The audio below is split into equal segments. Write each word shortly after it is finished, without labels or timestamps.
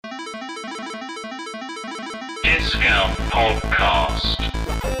Discount Podcast.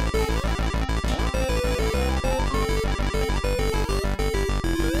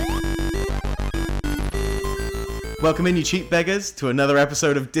 Welcome in, you cheap beggars, to another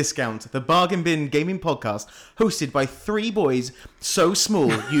episode of Discount, the bargain bin gaming podcast, hosted by three boys so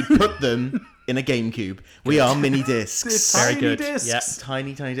small you'd put them in a GameCube. We are mini discs. Very good. Discs. Yeah.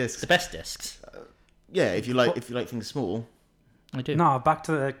 Tiny discs. The best discs. Yeah, if you like things small. I do. No, back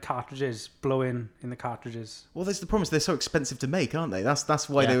to the cartridges. Blow in the cartridges. Well, there's the problem is they're so expensive to make, aren't they? That's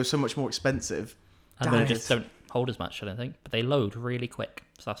why they were so much more expensive. And Damn they it. just don't hold as much, I don't think. But they load really quick.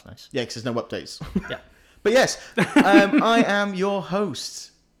 So that's nice. Yeah, because there's no updates. Yeah. But yes, I am your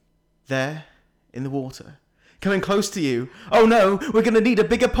host there in the water. Coming close to you. Oh no, we're going to need a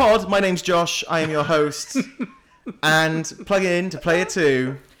bigger pod. My name's Josh. I am your host. And plug in to player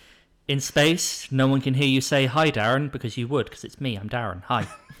 2. In space, no one can hear you say, "Hi, Darren," because you would, because it's me. I'm Darren. Hi.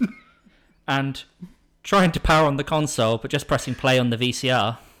 And trying to power on the console, but just pressing play on the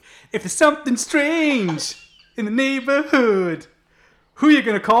VCR. If there's something strange in the neighborhood, who are you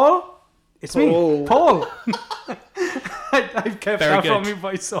going to call? It's me, Paul. I've kept Very that from good. me,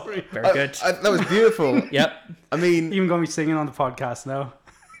 boy. Sorry. Very good. That was beautiful. Yep. I mean, Even got me singing on the podcast now.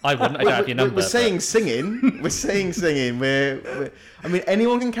 I wouldn't. I don't have your number. we're saying singing. We're saying singing. I mean,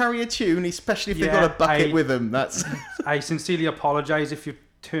 anyone can carry a tune, especially if they've got a bucket with them. That's I sincerely apologise if you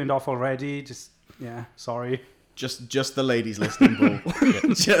turned off already. Sorry. just the ladies listening,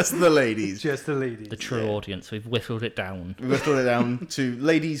 Paul. Just the ladies. Just the ladies. the true audience. We've whittled it down. We've whittled it down to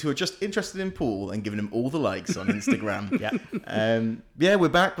ladies who are just interested in Paul and giving him all the likes on Instagram. Yeah. We're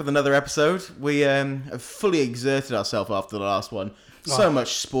back with another episode. We have fully exerted ourselves after the last one. So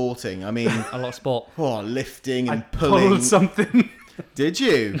much sporting. I mean, A lot of sport. lifting I and pulling. pulled something. Did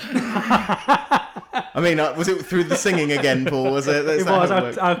you? I mean, was it through the singing again, Paul? Was it? It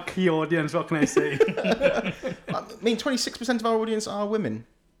was our key audience. What can I say? I mean, 26% of our audience are women.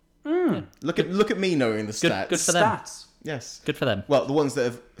 Look at me knowing the stats. Good for them. Stats. Yes. Good for them. Well, the ones that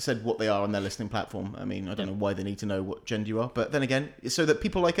have said what they are on their listening platform. I mean, I don't know why they need to know what gender you are, but then again, it's so that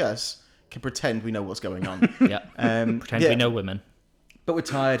people like us can pretend we know what's going on. Yeah. Pretend we know women. But we're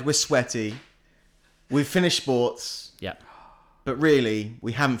tired. We're sweaty. We've finished sports. Yeah. But really,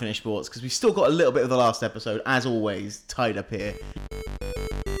 we haven't finished sports because we've still got a little bit of the last episode, as always, tied up here.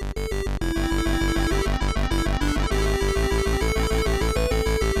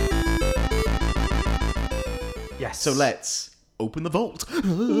 Yes. So let's open the vault.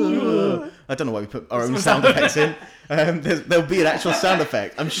 I don't know why we put our own sound effects in. There'll be an actual sound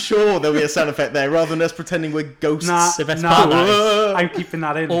effect. I'm sure there'll be a sound effect there rather than us pretending we're ghosts. The best part of that is I'm keeping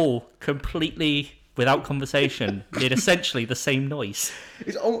that in. all completely without conversation did essentially the same noise.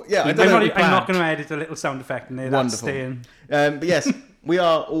 I don't know. I'm not going to edit a little sound effect in there. That's Wonderful. staying. But yes, we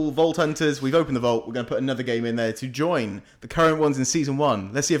are all Vault Hunters. We've opened the vault. We're going to put another game in there to join the current ones in Season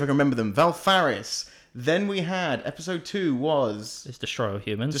 1. Let's see if I can remember them. Valfaris. Then we had Episode 2 was It's Destroy All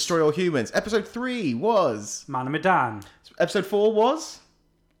Humans. Destroy All Humans. Episode 3 was... Man of Medan. Episode 4 was...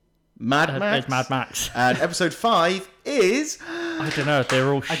 Mad Max. It's Mad Max. And Episode 5 is... I don't know. They're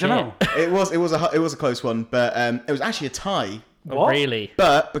all shit. I don't know. It was a close one, but it was actually a tie. Oh, What? really?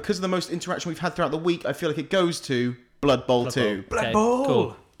 But because of the most interaction we've had throughout the week, I feel like it goes to Blood Bowl 2. Bowl. Okay, Bowl.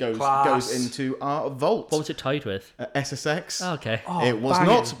 cool. Goes Class. into our vault. What was it tied with? SSX. Oh, okay. Oh, It was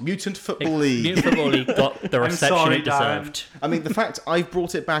banging. not Mutant Football League. Mutant Football League got the reception sorry, it deserved. I mean, the fact I've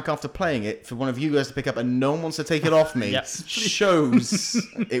brought it back after playing it for one of you guys to pick up and no one wants to take it off me Yep. shows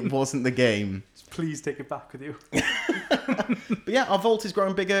it wasn't the game. Please take it back with you. But yeah, our vault is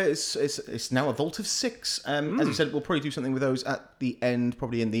growing bigger. It's now a vault of 6. As we said, we'll probably do something with those at the end,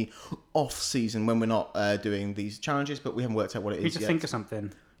 probably in the off season when we're not doing these challenges, but we haven't worked out what it Need is to yet. think of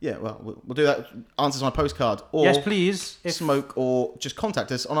something. Yeah, well, we'll do that. Answers on a postcard, or Yes, please. If smoke, or just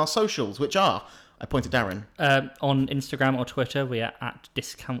contact us on our socials, which are. I point to Darren. On Instagram or Twitter, we are at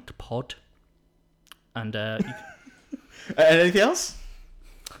DiscountPod. And Anything else?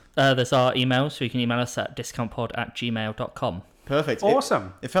 there's our email, so you can email us at discountpod@gmail.com. Perfect.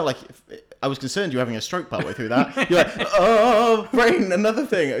 awesome. It felt like I was concerned you were having a stroke partway through that. You're like, oh, brain, another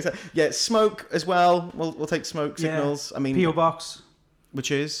thing. It's like, yeah, smoke as well. We'll take smoke signals. I mean, PO Box.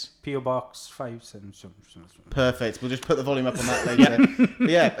 which is PO Box 5. perfect. We'll just put the volume up on that later. But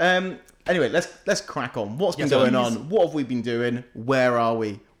yeah. Anyway, let's crack on. What's been going on? What have we been doing? Where are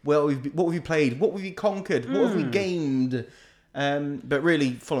we? What have we played? What have we conquered? What have we gamed? But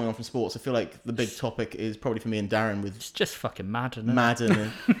really, following on from sports, I feel like the big topic is probably for me and Darren with It's just fucking mad, isn't it?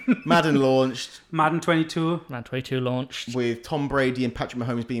 Madden. Madden launched Madden 22. Madden 22 launched. with Tom Brady and Patrick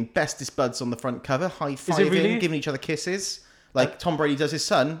Mahomes being bestest buds on the front cover, high-fiving, really? giving each other kisses. Like Tom Brady does his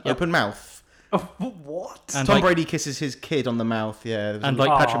son, open mouth. Oh, what? And Tom like, Brady kisses his kid on the mouth. Yeah. and like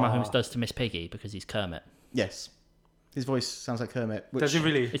Patrick Aw. Mahomes does to Miss Piggy because he's Kermit. Yes. His voice sounds like Kermit. Which, Does it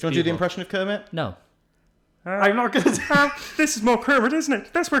really? Do you want to do the beautiful. impression of Kermit? No. I'm not going to... This is more Kermit, isn't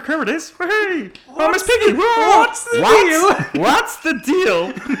it? That's where Kermit is. Hey! Oh, Miss Piggy! What's the deal? What's the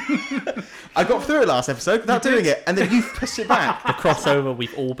deal? I got through it last episode without doing it, and then you pushed it back. The crossover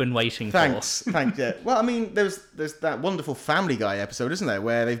we've all been waiting Thanks. Yeah. Well, I mean, there's that wonderful Family Guy episode, isn't there,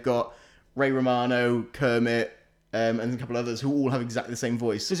 where they've got Ray Romano, Kermit, and a couple others who all have exactly the same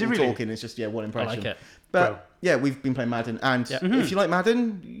voice. Is it all really? talking? It's just one impression. I like it. But Well. yeah, we've been playing Madden, and if you like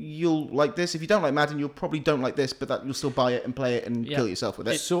Madden, you'll like this. If you don't like Madden, you'll probably don't like this, but you'll still buy it and play it and Yeah. kill yourself with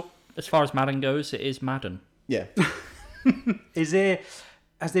it. So, As far as Madden goes, it is Madden. Yeah, has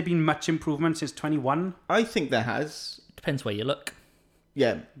there been much improvement since 21? I think there has. Depends where you look.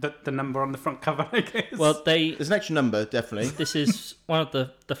 Yeah, The number on the front cover, I guess. Well, there's an extra number, definitely. this is one of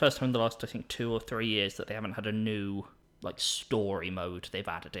the first time in the last, I think, 2 or 3 years that they haven't had a new like story mode they've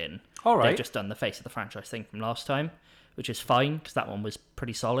added in. All right. They've just done the face of the franchise thing from last time, which is fine because that one was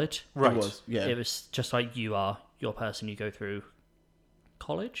pretty solid. right. It was, yeah. It was just like you are your person. You go through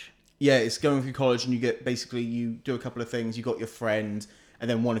college. Yeah, it's going through college, and you get basically you do a couple of things. You got your friend, and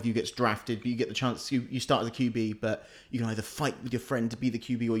then one of you gets drafted, but you get the chance. You start as a QB, but you can either fight with your friend to be the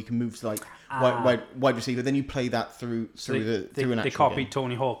QB, or you can move to like wide receiver. Then you play that through an They actual copied game.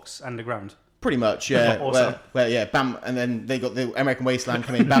 Tony Hawk's Underground. Pretty much, yeah. Awesome. Where yeah, Bam, and then they got the American Wasteland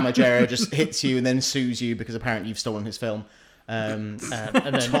come in. Bam Margera just hits you and then sues you because apparently you've stolen his film. And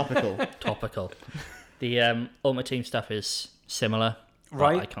then Topical. topical. The Ultimate Team stuff is similar, but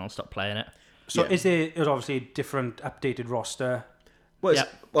Right. I can't stop playing it. So Yeah. is there obviously a different updated roster? Well,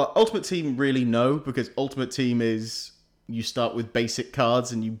 Yep. well, Ultimate Team really no, because Ultimate Team is you start with basic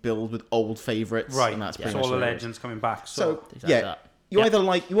cards and you build with old favorites, Right. and that's So pretty all much the what it is. legends coming back. So Exactly yeah, that. you Yeah.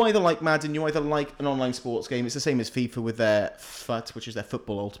 either like Madden, you either like an online sports game. It's the same as FIFA with their FUT, which is their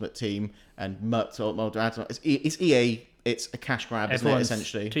Football Ultimate Team, and MUT. It's EA. It's a cash grab, isn't it?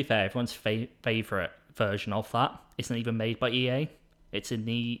 Essentially, To be fair, everyone's favourite version of that isn't even made by EA. It's in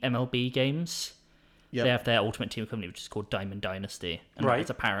the MLB games. Yep. They have their Ultimate Team company, which is called Diamond Dynasty, and Right. it's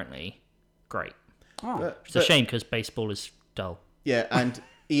apparently great. oh, It's a shame because baseball is dull. Yeah, and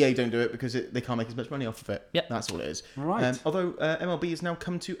EA don't do it because they can't make as much money off of it. Yep. That's all it is. Right. Although MLB has now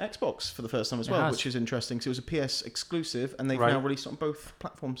come to Xbox for the first time as It well, has. which is interesting. So it was a PS exclusive, and they've Right. now released it on both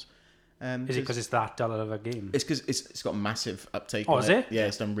platforms. is it because it's that dull of a game? It's because it's got massive uptake. Oh, on is it? Yeah,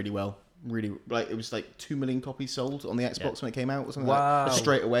 it's done really well. Really, like it was like 2 million copies sold on the Xbox when it came out, or something Wow. like that.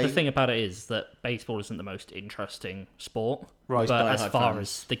 Straight away. The thing about it is that baseball isn't the most interesting sport, Right. but Most as diehard far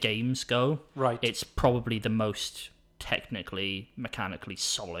fans. as the games go, Right. it's probably the most technically, mechanically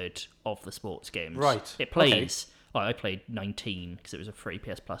solid of the sports games. Right. It plays. Like, I played 19 because it was a free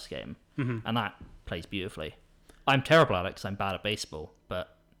PS Plus game, and that plays beautifully. I'm terrible at it because I'm bad at baseball,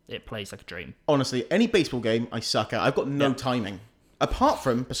 but it plays like a dream. Honestly, any baseball game I suck at. I've got no timing, apart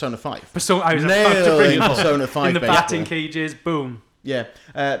from Persona 5. So I was about to bring Nailing it up. Persona 5 in the baseball. batting cages. Boom. Yeah,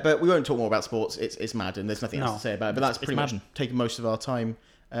 but we won't talk more about sports. It's Madden. There's nothing else No. to say about it. But that's pretty much Madden. taken most of our time.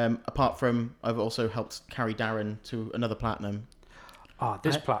 Apart from, I've also helped carry Darren to another platinum. Ah,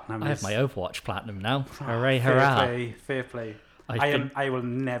 this platinum. I have is my Overwatch platinum now. Hooray, fair hurrah! play. Fair play. I will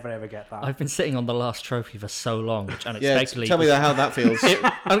never ever get that. I've been sitting on the last trophy for so long, which Yeah, unexpectedly tell me how that feels.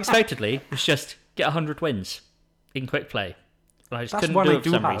 unexpectedly was just get 100 wins in quick play. And I just That's couldn't one do I it for do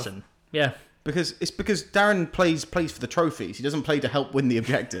some have. reason. Yeah. because Darren plays for the trophies. He doesn't play to help win the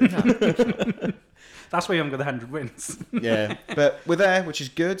objective. That's why I'm got the 100 wins. Yeah, but we're there, which is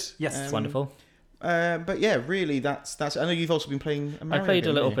good. Yes. It's wonderful. But yeah, really, that's. I know you've also been playing. I played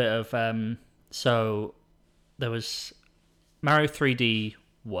a little bit of so there was Mario 3D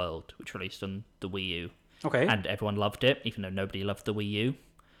World, which released on the Wii U, Okay. and everyone loved it, even though nobody loved the Wii U.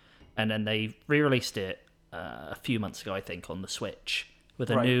 And then they re-released it a few months ago, I think, on the Switch with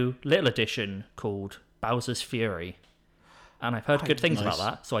a Right. new little edition called Bowser's Fury. And I've heard good things nice. about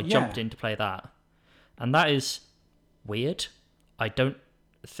that, so I Yeah. jumped in to play that. And that is weird. I don't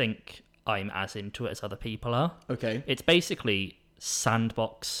think I'm as into it as other people are. Okay. It's basically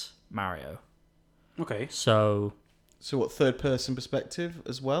sandbox Mario. Okay. So what, third person perspective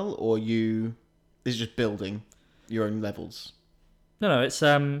as well, or is it just building your own levels? No, it's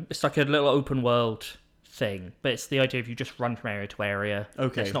like a little open world thing, but it's the idea of you just run from area to area.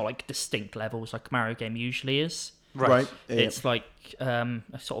 Okay. It's not like distinct levels like a Mario game usually is. Right. Yeah. It's like a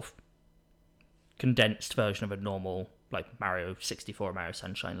sort of condensed version of a normal like Mario 64 Mario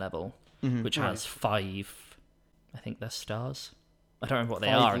Sunshine level, which has 5, I think they're stars. I don't remember what they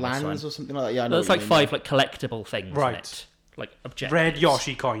are. Five in this lands one. or something like that. Yeah, I know There's what like you mean, 5 like collectible things in Right. it. like objectives. Red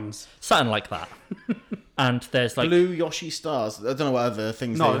Yoshi coins. Something like that. And there's like Blue Yoshi stars. I don't know what other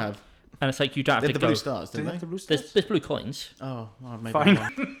things No. they have. and it's like you don't have They to have the go. blue stars, Do they didn't have they? the blue stars? There's blue coins, Oh, maybe Fine. I'm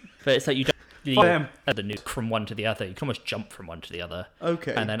wrong. but it's like you don't. You Fine. the nuke from one to the other. You can almost jump from one to the other.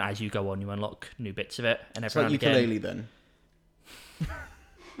 Okay. And then as you go on, you unlock new bits of it, and It's every like now and again. ukulele then.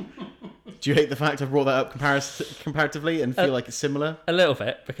 Do you hate the fact I brought that up comparatively and feel like it's similar? A little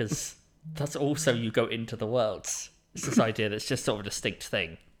bit, because that's also you go into the worlds. It's this idea that's just sort of a distinct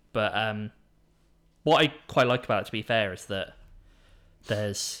thing. But what I quite like about it, to be fair, is that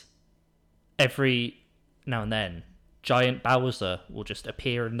there's every now and then, giant Bowser will just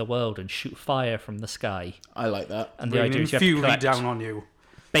appear in the world and shoot fire from the sky. I like that. And the idea Raining is you have to fury collect, down on you.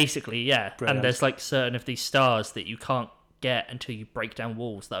 basically, yeah. Brilliant. And there's like certain of these stars that you can't get until you break down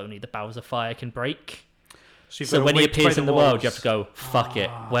walls that only the Bowser fire can break. You've So gotta when he wait by appears in the world, walls. you have to go, fuck it,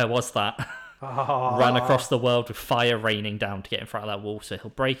 where was that? Run across the world with fire raining down to get in front of that wall so he'll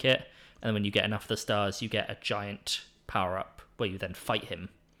break it. And then when you get enough of the stars, you get a giant power-up where you then fight him.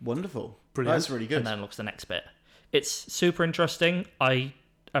 Wonderful. Brilliant. That's really good. And then unlocks the next bit. It's super interesting. I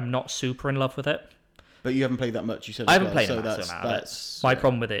am not super in love with it. But you haven't played that much, you said. I as haven't well, played so a massive amount of it. that's My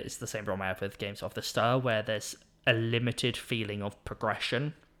problem with it is the same problem I have with games of the style, where there's a limited feeling of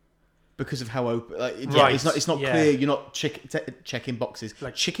progression. because of how open. Like, yeah, Right, it's not yeah. clear. You're not checking boxes.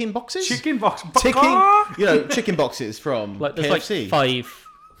 Like- chicken boxes. Chicken box. Ticking. Chicken boxes from Like there's KFC. like 5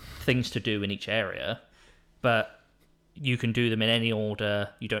 things to do in each area, but you can do them in any order.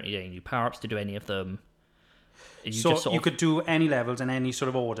 You don't need any new power-ups to do any of them. You So just sort you of, could do any levels in any sort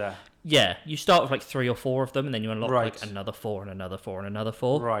of order. yeah, you start with like 3 or 4 of them, and then you unlock Right. like another 4 and another 4 and another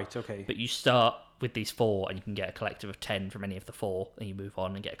 4. Right, okay. But you start with these 4, and you can get a collective of 10 from any of the 4, and you move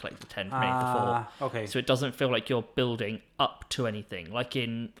on and get a collective of 10 from any of the 4. Okay. So it doesn't feel like you're building up to anything.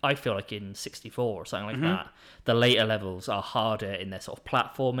 I feel like in 64 or something like that, the later levels are harder in their sort of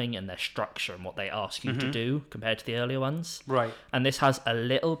platforming and their structure and what they ask you to do compared to the earlier ones. Right. And this has a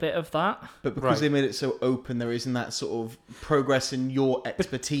little bit of that. But because Right. they made it so open, there isn't that sort of progress in your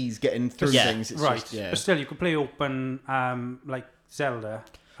expertise getting through Yeah, things. It's Right. just, yeah. But still, you could play open, like Zelda.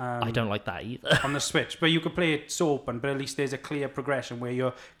 I don't like that either. On the Switch, but you could play it so open, but at least there's a clear progression where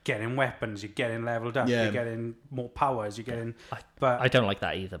you're getting weapons, you're getting leveled up, Yeah. you're getting more powers, you're getting. I don't like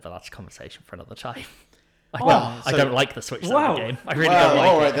that either, but that's a conversation for another time. I so- don't like the Switch Wow. Zelda game. I really Well, don't like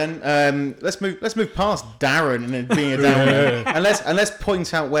all it. right then. Let's move past Darren and then being a downer, and let's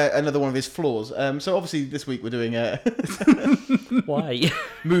point out where another one of his flaws. So obviously this week we're doing Why?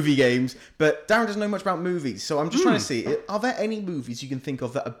 movie games, but Darren doesn't know much about movies. So I'm just trying to see: are there any movies you can think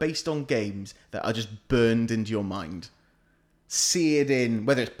of that are based on games that are just burned into your mind, seared in,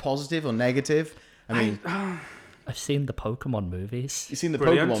 whether it's positive or negative? I mean, I've seen the Pokemon movies. you've seen the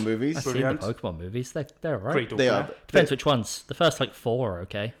Brilliant. Pokemon movies. I've seen Brilliant. the Pokemon movies. They're all right. Great They opener. are. Depends which ones. The first like 4 are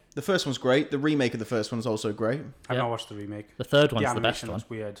okay. The first one's great. The remake of the first one's also great. I've Yeah. not watched the remake. The third The one's the best animation one. was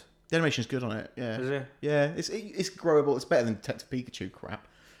weird. The animation's good on it. Yeah, Is it? yeah. It's growable. It's better than Detective Pikachu crap.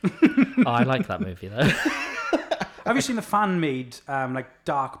 Oh, I like that movie though. Have you seen the fan-made, like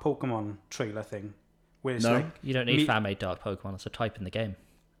Dark Pokemon trailer thing? Where it's No. like You don't need Me- fan-made Dark Pokemon. It's a type in the game.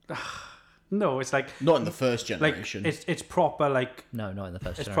 no, it's like Not in the first like generation. it's proper like No, not in the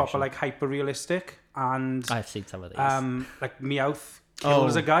first it's generation. proper like hyper realistic and I've seen some of these. like Meowth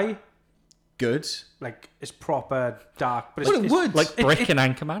kills Oh. a guy. Good. Like it's proper dark, but it's, Well, it it's would. like Brick and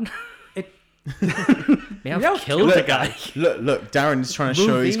Anchorman. it- Meowth Meowth killed a guy. Look, Darren's trying to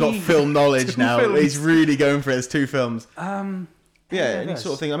show he's got Movie. film knowledge 2 now. films. He's really going for it. There's 2 films. Yeah, any yes.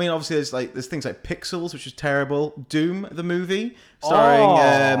 sort of thing. I mean, obviously, there's things like Pixels, which was terrible. Doom, the movie, starring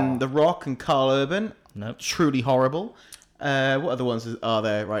Oh. The Rock and Carl Urban. Nope. Truly horrible. What other ones are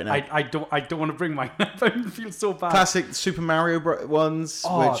there right now? I don't want to bring mine up. I feel so bad. Classic Super Mario ones,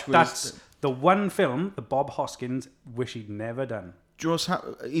 Oh, which was. that's the one film that Bob Hoskins wish he'd never done. Do you know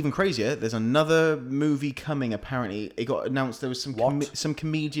what's even crazier? There's another movie coming. Apparently, it got announced. There was What? some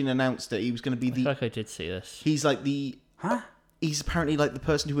comedian announced that he was going to be I feel the. like I did see this. He's like the. Huh? He's apparently like the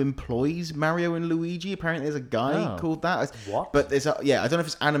person who employs Mario and Luigi. Apparently, there's a guy Oh. called that. What? But there's I don't know if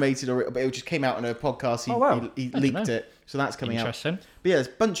it's animated or, but it just came out on a podcast. He, Oh, wow. he leaked know. it, so that's coming out. Interesting. But yeah, there's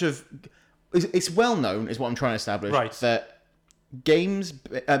a bunch of. It's well known, is what I'm trying to establish. Right. That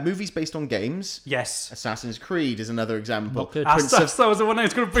movies based on games. Yes. Assassin's Creed is another example. Not good. Prince That was the one I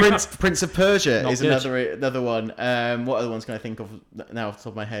was going to bring up. Prince of Persia Not is good. another one. What other ones can I think of now off the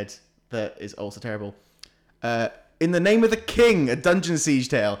top of my head that is also terrible? In the Name of the King, a Dungeon Siege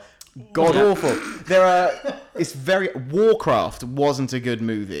tale. God awful. It's very. Warcraft wasn't a good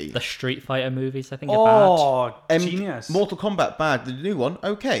movie. The Street Fighter movies, I think, are bad. Oh, genius. Mortal Kombat bad. The new one,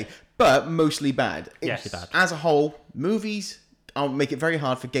 okay. but mostly bad. Yes. Mostly bad. As a whole, movies I'll make it very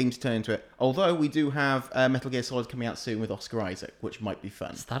hard for games to turn into it. Although we do have Metal Gear Solid coming out soon with Oscar Isaac, which might be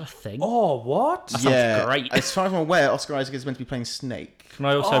fun. Is that a thing? Oh, what? That sounds great. As far as I'm aware, Oscar Isaac is meant to be playing Snake. Can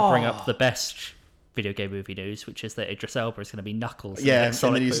I also bring up the best video game movie news, which is that Idris Elba is going to be Knuckles. in the Yeah, next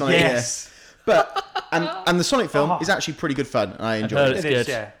in the Sonic new movie. Sonic. Yes. But and the Sonic film is actually pretty good fun. And I enjoy heard it. it's It is,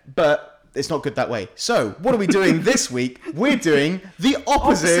 good. yeah. But it's not good that way. So, what are we doing this week? We're doing the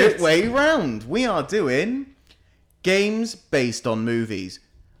opposite way round. We are doing games based on movies.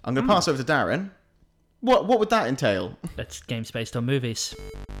 I'm going to pass over to Darren. What would that entail? It's games based on movies.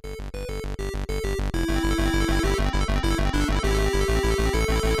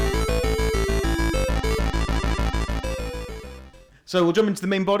 So we'll jump into the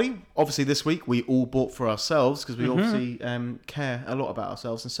main body. Obviously, this week we all bought for ourselves because we obviously care a lot about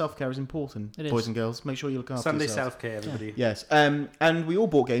ourselves, and self-care is important. It is. Boys and girls, make sure you look after Sunday yourselves. self-care, everybody. Yes, and we all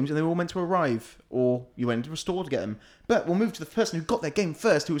bought games, and they were all meant to arrive, or you went to a store to get them. But we'll move to the person who got their game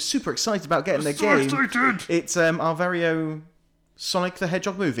first, who was super excited about getting their game. Excited! It's our very own Sonic the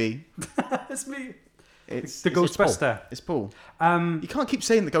Hedgehog movie. That's me. It's The Ghostbuster. It's Paul. You can't keep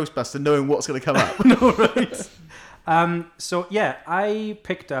saying the Ghostbuster knowing what's going to come up. So yeah, I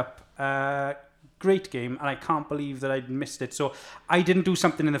picked up a great game, and I can't believe that I'd missed it. So I didn't do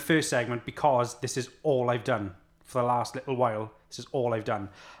something in the first segment because this is all I've done for the last little while. This is all I've done.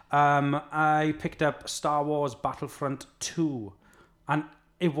 I picked up Star Wars Battlefront 2, and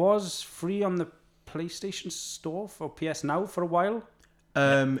it was free on the PlayStation Store for PS Now for a while.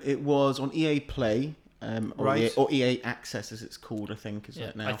 It was on EA Play, or, Right. EA Access as it's called, I think, is Yeah,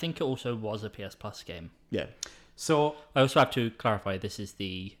 it now? I think it also was a PS Plus game. Yeah. So I also have to clarify this is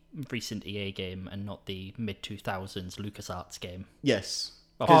the recent EA game and not the mid-2000s LucasArts game. Yes.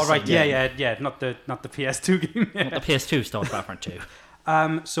 oh right, yeah. yeah, not the PS2 game. Not the PS2 Star Wars Battlefront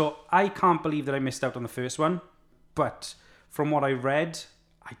 2. So I can't believe that I missed out on the first one, but from what I read,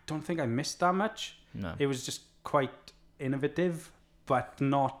 I don't think I missed that much. No. It was just quite innovative, but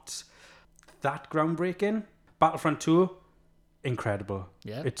not that groundbreaking. Battlefront 2, incredible.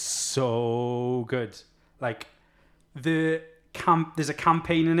 Yeah. It's so good. Like, there's a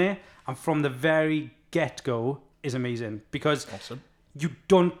campaign in it, and from the very get-go is amazing, because Awesome. you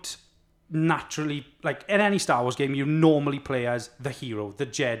don't naturally, like in any Star Wars game, you normally play as the hero, the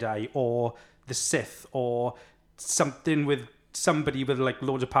Jedi, or the Sith, or somebody with like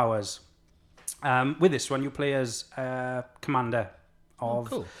loads of powers. With this one, you play as commander of,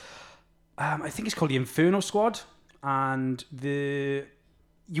 Cool. I think it's called the Inferno Squad, and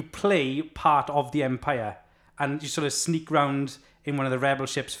you play part of the Empire, and you sort of sneak round in one of the rebel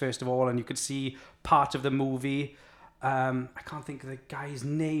ships first of all, and you could see part of the movie. I can't think of the guy's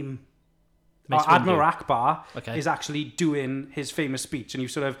name. Mace Admiral Windu. Akbar Okay. is actually doing his famous speech, and you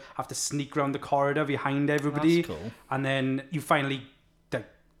sort of have to sneak around the corridor behind everybody, That's cool. and then you finally like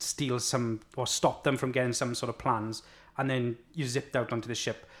steal some or stop them from getting some sort of plans, and then you zipped out onto the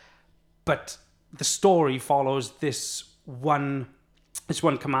ship. But the story follows this one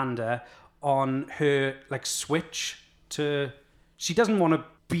commander on her like switch to. She doesn't want to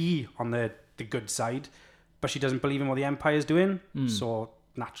be on the good side, but she doesn't believe in what the Empire's doing. So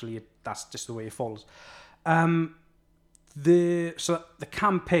naturally, that's just the way it falls. The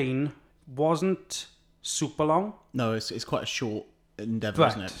campaign wasn't super long, No, it's quite a short endeavour, but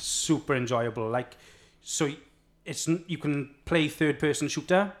isn't it? super enjoyable. Like, so you can play third person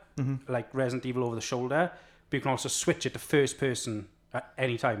shooter, like Resident Evil Over the Shoulder, but you can also switch it to first person at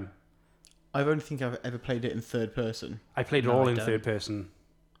any time. I don't think I've ever played it in third person. I played it No, all I in don't. third person.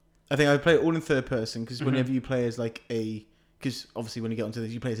 I think I play it all in third person because whenever you play as like because obviously when you get onto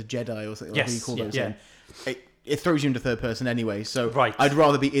this, you play as a Jedi or something. Like Yes, you call yeah, those. yeah. It throws you into third person anyway. So Right. I'd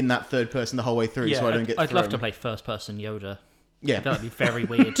rather be in that third person the whole way through, so Yeah, I don't get. I'd love thrown. to play first person Yoda. Yeah, That'd be very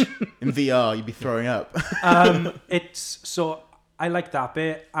weird. in VR you'd be throwing up. It's so I like that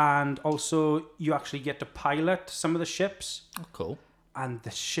bit, and also you actually get to pilot some of the ships, Oh, cool. and the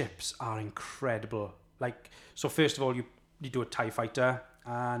ships are incredible. Like, so first of all, you do a TIE fighter,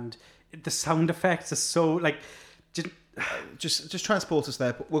 and the sound effects are so like. just transport us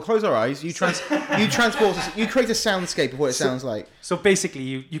there. We'll close our eyes. You transport us. You create a soundscape of what it sounds like. So basically,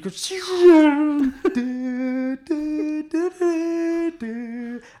 you could,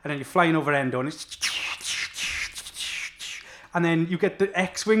 and then you're flying over Endor, and it's, and then you get the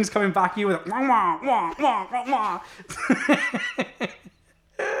X-wings coming back at you with wah, wah, wah, wah, wah.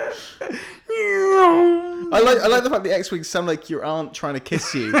 I like the fact the X-wings sound like your aunt trying to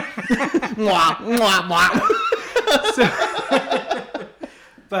kiss you. Mwah, mwah, mwah.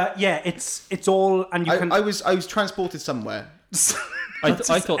 But yeah, it's all, and you can. I was transported somewhere. I thought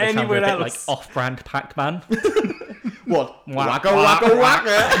they sounded a anywhere bit like else. off-brand Pac-Man. What? Whack, Wacka wacka wacka.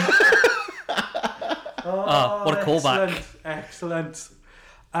 What a callback. Excellent.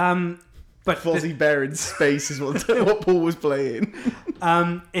 But Fozzie Bear in space is what Paul was playing.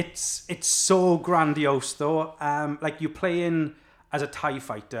 it's so grandiose though. Like you're playing as a TIE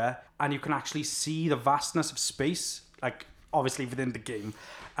fighter and you can actually see the vastness of space, like obviously within the game.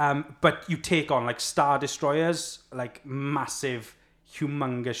 But you take on like Star Destroyers, like massive,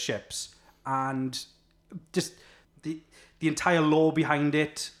 humongous ships, and just the entire lore behind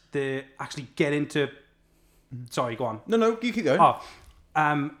it. They actually get into. Sorry, go on. No, you keep going. Oh,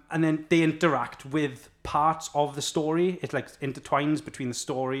 and then they interact with parts of the story. It like intertwines between the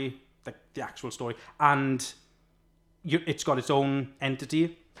story, like the actual story, and it's got its own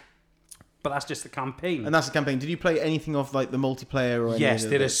entity. But that's just the campaign. And that's the campaign. Did you play anything of like the multiplayer or anything? Yes,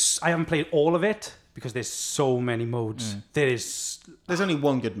 there is. I haven't played all of it because there's so many modes. There's only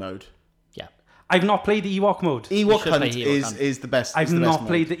one good mode. Yeah. I've not played the Ewok mode. Ewok should Hunt play Ewok Hunt. is the best. I've is the best not mode.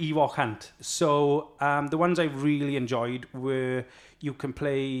 played the Ewok Hunt. So the ones I really enjoyed were you can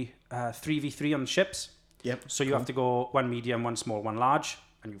play 3v3 on ships. Yep. So you have to go one medium, one small, one large,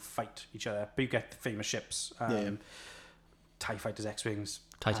 and you fight each other. But you get the famous ships. Yeah. TIE Fighters, X-Wings.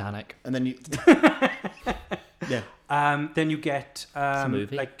 Titanic. And then you. Yeah. Then you get a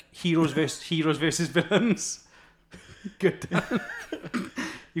movie. like heroes versus villains. Good.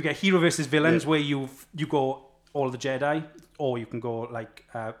 You get hero versus villains where you go all the Jedi, or you can go like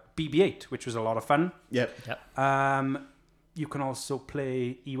BB-8, which was a lot of fun. Yep. You can also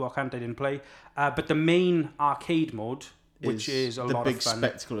play Ewok Hunt. I didn't play, but the main arcade mode, which is a the lot big of fun.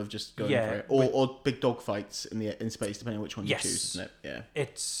 spectacle of just going Yeah, for it, or big dog fights in space, depending on which one Yes. you choose, isn't it? Yeah.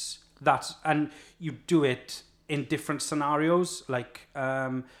 It's that, and you do it in different scenarios. Like,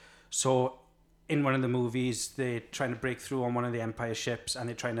 so in one of the movies, they're trying to break through on one of the Empire ships, and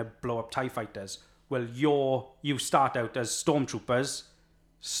they're trying to blow up TIE fighters. Well, you start out as stormtroopers,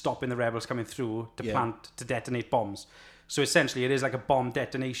 stopping the rebels coming through to detonate bombs. So essentially, it is like a bomb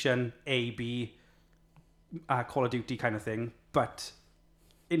detonation, A/B, Call of Duty kind of thing, but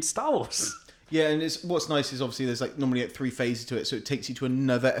in Star Wars. Yeah, and what's nice is obviously there's like normally like 3 phases to it, so it takes you to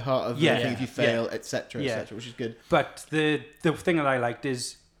another part of the thing if you fail, etc., etc., which is good. But the thing that I liked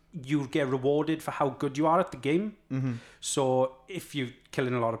is you get rewarded for how good you are at the game. Mm-hmm. So if you're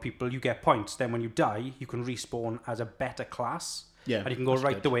killing a lot of people, you get points. Then when you die, you can respawn as a better class. Yeah, and you can go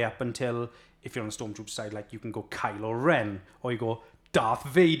right the way up until, if you're on the Stormtrooper side, like you can go Kylo Ren, or you go Darth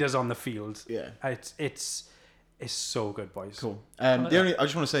Vader's on the field. Yeah. It's so good, boys. Cool. I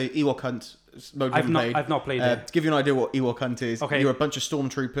just want to say Ewok Hunt mode I've not played it. To give you an idea what Ewok Hunt is, Okay. you're a bunch of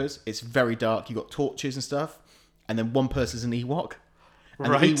stormtroopers. It's very dark. You've got torches and stuff, and then one person's an Ewok. And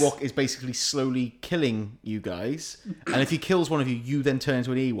Right. the Ewok is basically slowly killing you guys. And if he kills one of you, you then turn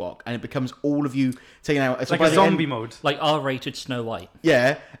into an Ewok, and it becomes all of you taken out. So Like by a the zombie end- mode. Like R-rated Snow White.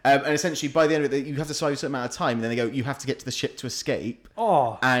 Yeah, and essentially by the end of it, you have to survive a certain amount of time, and then they go, you have to get to the ship to escape.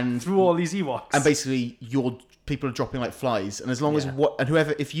 Oh, And through all these Ewoks. And basically, people are dropping like flies, and as long as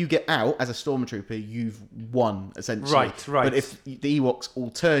if you get out as a stormtrooper, you've won essentially. Right. But if the Ewoks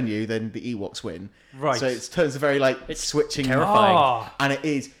all turn you, then the Ewoks win. Right. So it turns a very like switching, terrifying. Oh. and it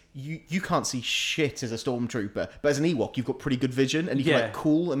is. You can't see shit as a stormtrooper, but as an Ewok, you've got pretty good vision, and you can like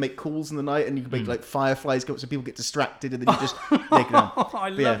call and make calls in the night, and you can make like fireflies go up so people get distracted, and then you just take it on. I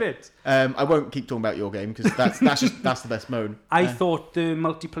love it. I won't keep talking about your game because that's the best mode. I thought the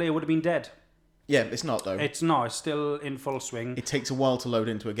multiplayer would have been dead. Yeah, it's not though. It's not. It's still in full swing. It takes a while to load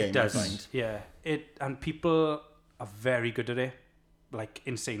into a game. I find. Yeah. And people are very good at it, like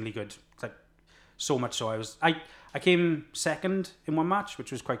insanely good. It's like so much so. I came second in one match,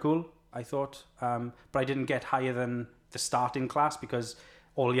 which was quite cool, I thought. But I didn't get higher than the starting class because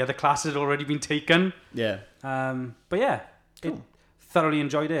all the other classes had already been taken. Yeah. But yeah, thoroughly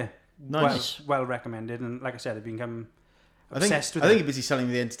enjoyed it. Nice. Well recommended. And like I said, I've become I think obsessed with you're it. busy selling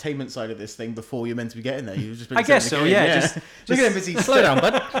the entertainment side of this thing before you're meant to be getting there. You've just been I guess selling so, the game, yeah. Just Look at him busy. Slow down,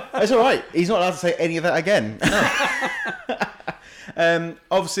 bud. It's all right. He's not allowed to say any of that again.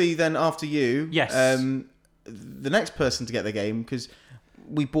 Obviously, then after you, Yes. the next person to get the game, because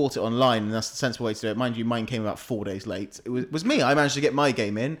we bought it online, and that's the sensible way to do it. Mind you, mine came about 4 days late. It was me. I managed to get my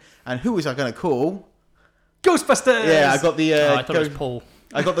game in, and who was I going to call? Ghostbusters! Yeah, I got the. I thought it was Paul.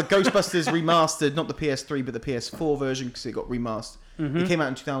 I got the Ghostbusters remastered, not the PS3, but the PS4 version because it got remastered. It came out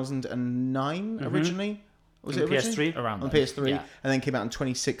in 2009 originally. Was it On originally? PS3? Around On then. PS3, Yeah. and then came out in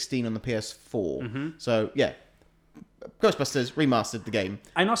 2016 on the PS4. So yeah, Ghostbusters remastered the game.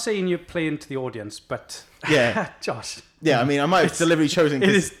 I'm not saying you're playing to the audience, but Yeah. Josh, Yeah, I mean, I might have deliberately chosen... it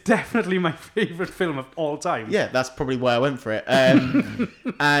 'cause- is definitely my favourite film of all time. Yeah, that's probably why I went for it.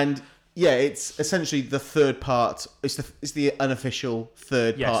 And yeah, it's essentially the third part. It's the unofficial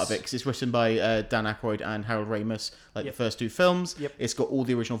third Yes. part of it because it's written by Dan Aykroyd and Harold Ramis, like the first two films. Yep. It's got all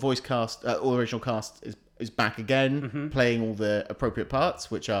the original voice cast. All the original cast is back again, playing all the appropriate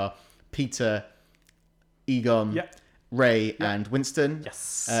parts, which are Peter, Egon, Yep. Ray, and Winston.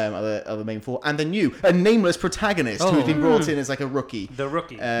 Yes. Are the main four, and then a nameless protagonist who's been brought in as like a rookie. The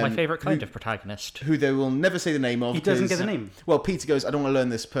Rookie. My favourite kind of protagonist. Who they will never say the name of. He doesn't 'cause- get a name. Well, Peter goes, I don't want to learn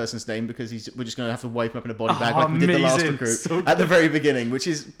this person's name because we're just going to have to wipe him up in a body bag like we did the last amazing. recruit So at the very beginning, which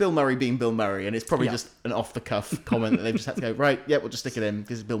is Bill Murray being Bill Murray, and it's probably Yeah. just an off-the-cuff comment that they've just had to go, right, yeah, we'll just stick it in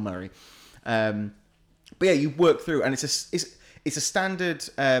because it's Bill Murray. But yeah, you work through, and it's a standard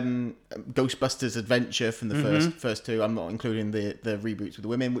Ghostbusters adventure from the first two. I'm not including the reboots with the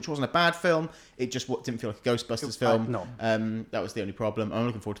women, which wasn't a bad film. It just didn't feel like a Ghostbusters film. no. That was the only problem. I'm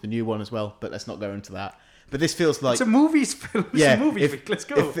looking forward to the new one as well, but let's not go into that. But this feels like It's a movies film. It's a movie week. Let's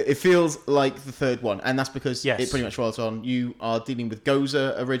go. It feels like the third one, and that's because Yes. it pretty much rolls on. You are dealing with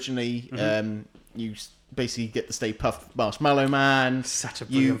Gozer originally. You basically get the Stay Puft Marshmallow Man. Such a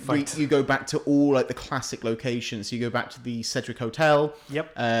brilliant fight. You go back to all like the classic locations. So you go back to the Cedric Hotel.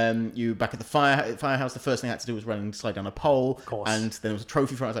 Yep. You back at the firehouse. The first thing I had to do was run and slide down a pole. Of course. And then there was a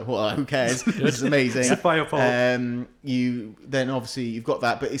trophy for it. I was like, well, who cares? This is amazing. It's a fire pole. You then obviously you've got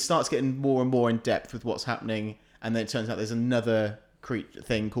that, but it starts getting more and more in depth with what's happening, and then it turns out there's another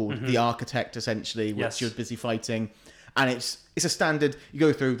thing called the Architect, essentially, which Yes. you're busy fighting, and it's a standard. You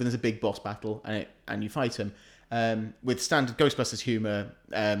go through, then there's a big boss battle, and you fight him. With standard Ghostbusters humor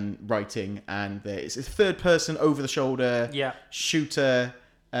writing, and it's a third person over the shoulder Yeah. shooter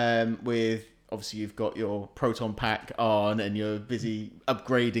with obviously you've got your proton pack on and you're busy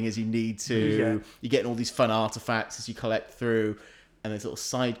upgrading as you need to. Yeah. You're getting all these fun artifacts as you collect through, and there's little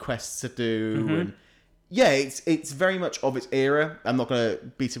side quests to do. And yeah, it's very much of its era. I'm not going to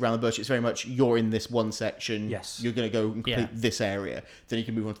beat around the bush. It's very much you're in this one section. Yes. You're going to go and complete this area. Then you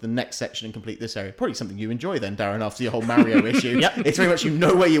can move on to the next section and complete this area. Probably something you enjoy then, Darren, after your whole Mario issue. Yep. It's very much you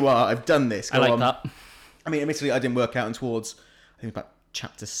know where you are. I've done this. I Go like on. that. I mean, admittedly, I didn't work out towards, I think about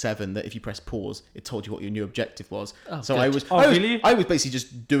chapter 7 that if you press pause, it told you what your new objective was. So good. I was, Oh, I was, really? I was basically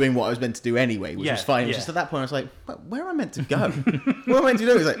just doing what I was meant to do anyway, which Yeah, was fine. It was yeah. just at that point I was like, where am I meant to go? What am I meant to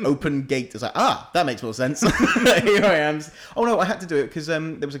do? It was like open gate. I was like, that makes more sense. Here I am. Oh no, I had to do it because there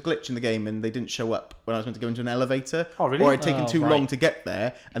was a glitch in the game and they didn't show up when I was meant to go into an elevator. Oh, really? Or I'd taken too right. long to get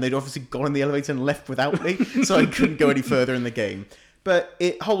there, and they'd obviously gone in the elevator and left without me, so I couldn't go any further in the game. But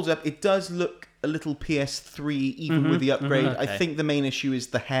it holds up. It does look a little PS3 even with the upgrade. I okay. think the main issue is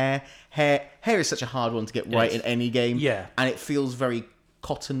the hair. Hair is such a hard one to get right is. in any game. Yeah. And it feels very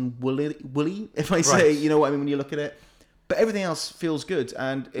cotton woolly, if I say, you know what I mean when you look at it. But everything else feels good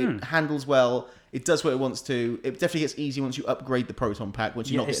and it handles well. It does what it wants to. It definitely gets easy once you upgrade the proton pack. Once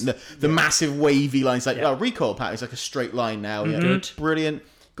you're not Yes. getting the massive wavy lines like recoil pack is like a straight line now. Yeah, Good. brilliant.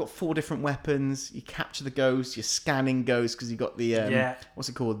 Got 4 different weapons. You capture the ghost. You're scanning ghosts because you got the what's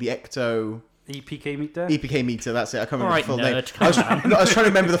it called? The Ecto EPK meter. EPK meter. That's it. I can't remember Alright, the full name. nerd, I was trying to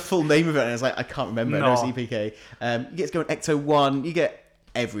remember the full name of it, and I was like, I can't remember. No. No. It's EPK. You get to go in Ecto 1. You get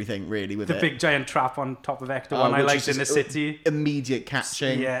everything really with The it. big giant trap on top of Ecto one I which liked is in the just city. Immediate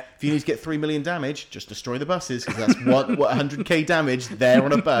catching. Yeah. If you need to get 3 million damage, just destroy the buses because that's what 100k damage there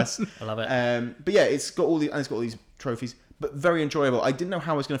on a bus. I love it. But yeah, it's got all these trophies, but very enjoyable. I didn't know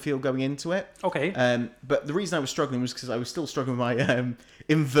how I was going to feel going into it. Okay. But the reason I was struggling was because I was still struggling with my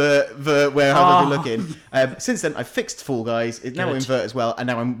invert where I've been looking. Since then, I fixed Fall Guys. It's now Good. invert as well, and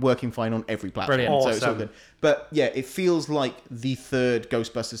now I'm working fine on every platform. Brilliant. So it's all Awesome. good. But yeah, it feels like the third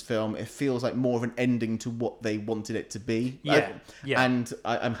Ghostbusters film. It feels like more of an ending to what they wanted it to be. Yeah, yeah. And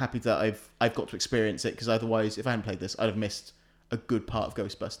I'm happy that I've got to experience it because otherwise, if I hadn't played this, I'd have missed a good part of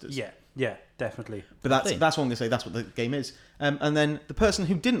Ghostbusters. Yeah, definitely. But that's what I'm going to say. That's what the game is. And then the person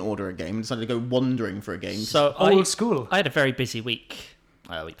who didn't order a game and decided to go wandering for a game. So Old school. I had a very busy week,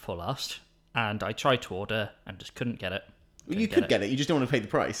 week before last, and I tried to order and just couldn't get it. you could get it. You just don't want to pay the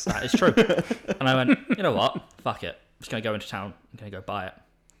price. That is true. And I went, you know what? Fuck it. I'm just going to go into town. I'm going to go buy it.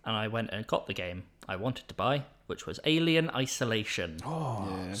 And I went and got the game I wanted to buy, which was Alien Isolation. Oh,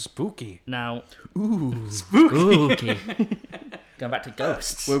 spooky. Now, Spooky. spooky. Going back to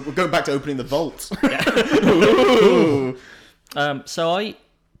ghosts. We're going back to opening the vault. So I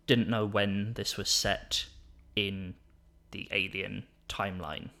didn't know when this was set in the Alien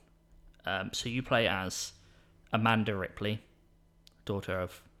timeline. So you play as Amanda Ripley, daughter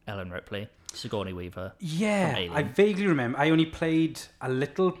of Ellen Ripley. Sigourney Weaver. Yeah, from Alien. I vaguely remember. I only played a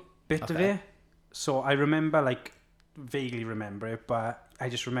little bit of Okay. it, so I remember, like, vaguely remember it, but I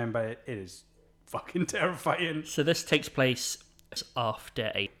just remember it is fucking terrifying. So this takes place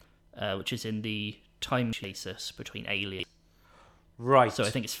after Alien, which is in the time stasis between Alien. Right. So I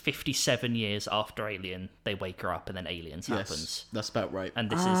think it's 57 years after Alien, they wake her up and then Aliens happens. Yes, that's about right. And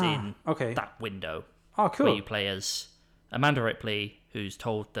this is in okay. that window Oh, where cool. you play as Amanda Ripley, who's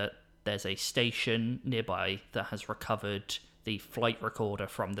told that there's a station nearby that has recovered the flight recorder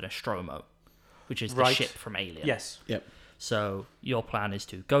from the Nostromo, which is the Right. ship from Alien. Yes. Yep. So your plan is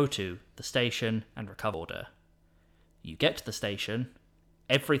to go to the station and recover order. You get to the station,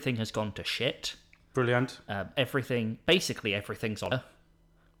 everything has gone to shit. Brilliant. Basically everything's on.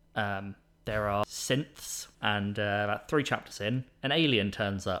 There are synths, and about 3 chapters in, an alien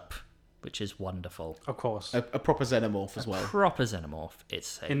turns up, which is wonderful. Of course. A proper xenomorph as well. Proper xenomorph.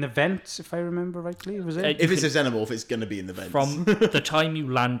 It's In the vent, if I remember rightly, was it? If it's a xenomorph, it's going to be in the vents. from the time you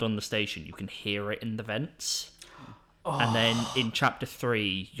land on the station, you can hear it in the vents. And then in chapter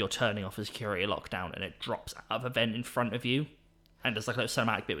 3, you're turning off a security lockdown, and it drops out of a vent in front of you. And there's like a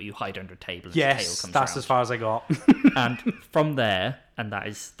cinematic bit where you hide under a table as the tail Yes, comes that's round. as far as I got. And from there, and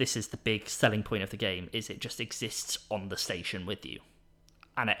this is the big selling point of the game, is it just exists on the station with you.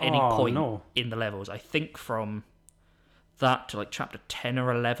 And at any Oh, point no. in the levels, I think from that to like chapter 10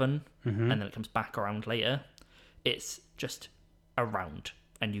 or 11, Mm-hmm. and then it comes back around later, it's just around.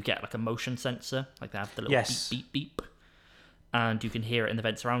 And you get like a motion sensor, like they have the little Yes. beep, beep, beep. And you can hear it in the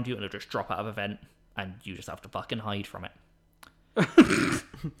vents around you, and it'll just drop out of a vent, and you just have to fucking hide from it.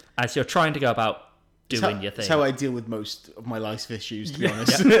 As you're trying to go about doing your thing. That's how I deal with most of my life issues, to be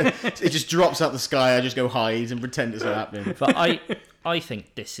honest. It just drops out the sky, I just go hide and pretend it's not happening. But I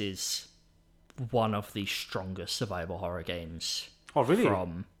think this is one of the strongest survival horror games Oh, really?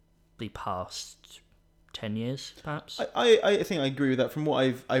 from the past 10 years, perhaps. I think I agree with that. From what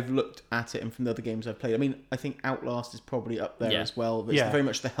I've looked at it and from the other games I've played, I mean, I think Outlast is probably up there Yeah. as well. But Yeah. it's very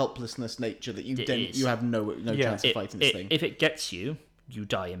much the helplessness nature that It is. you have no chance of fighting this thing. If it gets you, you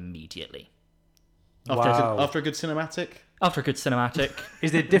die immediately. Wow. After a good cinematic, After a good cinematic,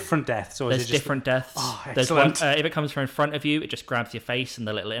 Is there different deaths? Or there's is it just... different deaths. Oh, There's one, excellent. if it comes from in front of you, it just grabs your face and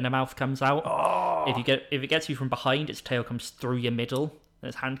the little inner mouth comes out. Oh. If it gets you from behind, its tail comes through your middle and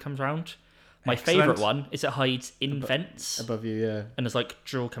its hand comes round. My Excellent. favourite one is it hides in vents. above you, yeah. And there's like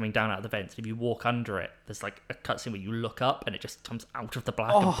drool coming down out of the vents. If you walk under it, there's like a cutscene where you look up and it just comes out of the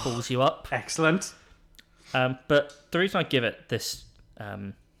black and pulls you up. Excellent. But the reason I give it this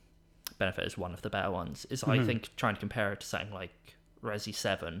benefit as one of the better ones is I think trying to compare it to something like Resi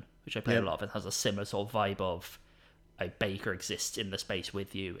 7, which I play a lot of, it has a similar sort of vibe of a baker exists in the space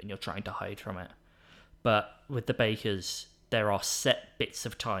with you and you're trying to hide from it. But with the bakers, there are set bits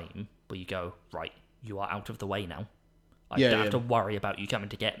of time where you go, right, you are out of the way now. I Yeah, don't yeah. have to worry about you coming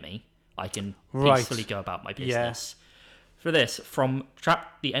to get me. I can Right. peacefully go about my Yeah. business. For this, from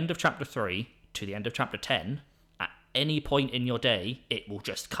the end of chapter 3 to the end of chapter 10, at any point in your day, it will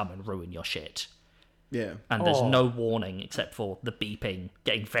just come and ruin your shit. Yeah. And there's Oh. no warning except for the beeping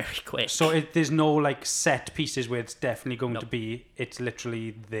getting very quick. So there's no like set pieces where it's definitely going to be. It's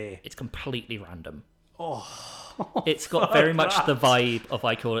literally there. It's completely random. It's got very much the vibe of,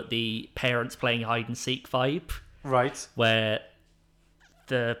 I call it the parents playing hide and seek vibe, Right. where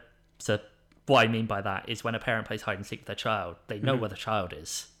so what I mean by that is when a parent plays hide and seek with their child, they know where the child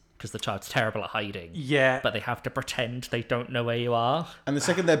is because the child's terrible at hiding. Yeah. But they have to pretend they don't know where you are. And the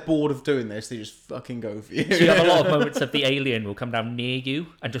second they're bored of doing this, they just fucking go for you. So you have a lot of moments of the alien will come down near you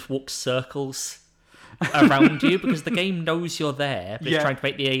and just walk circles around you because the game knows you're there, but Yeah. it's trying to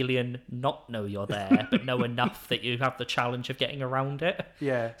make the alien not know you're there, but know enough that you have the challenge of getting around it.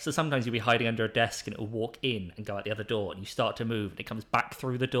 Yeah. So sometimes you'll be hiding under a desk and it'll walk in and go out the other door, and you start to move and it comes back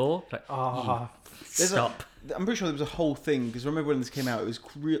through the door. Like, stop. I'm pretty sure there was a whole thing because remember when this came out, it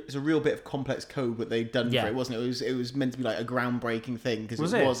was a real bit of complex code that they'd done Yeah. for it, wasn't it? It was meant to be like a groundbreaking thing because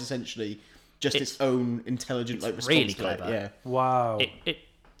Was it it? was essentially just its own intelligent like response really to it. clever. Yeah. Wow.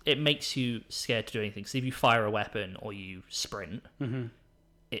 It makes you scared to do anything. So if you fire a weapon or you sprint,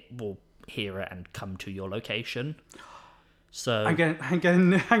 it will hear it and come to your location. So I'm getting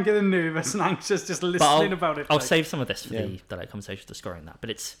nervous and anxious just listening about it. I'll like- save some of this for the conversation, the scoring that.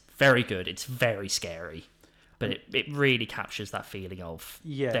 But it's very good. It's very scary. But it really captures that feeling of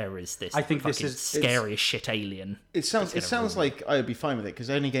there is this I think this fucking is- scary as shit alien. It sounds that's gonna ruin like I would be fine with it because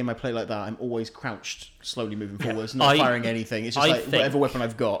any game I play like that, I'm always crouched, slowly moving forwards, not I- firing anything. It's just I like think- whatever weapon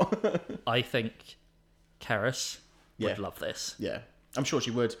I've got. I think Karis would Yeah. love this. Yeah, I'm sure she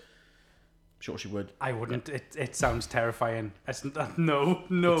would. Sure, she would. I wouldn't. It sounds terrifying. No.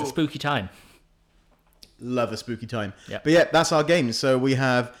 It's a spooky time. Love a spooky time. Yep. But yeah, that's our games. So we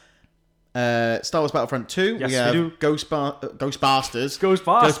have Star Wars Battlefront 2. Yes, we have we do. Ghostbusters.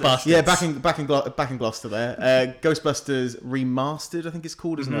 Ghostbusters. Yeah, back in Gloucester there. Ghostbusters Remastered, I think it's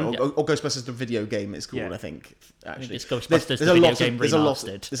called, isn't it? Or Ghostbusters the video game it's called, Yeah. I think. Actually, It's Ghostbusters There's the a video lot game there's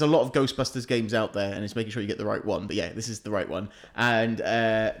remastered. there's a lot of Ghostbusters games out there, and it's making sure you get the right one. But yeah, this is the right one. And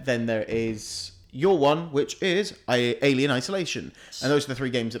then there is your one, which is Alien Isolation. And those are the 3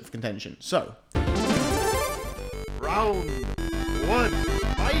 games up for contention. So, Round 1.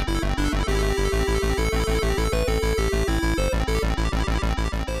 Fight!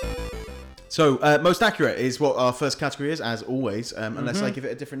 So, most accurate is what our first category is, as always, unless I give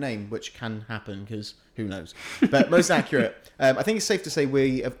it a different name, which can happen, because who knows. But most accurate, I think it's safe to say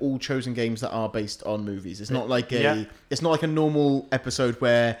we have all chosen games that are based on movies. It's not like it's not like a normal episode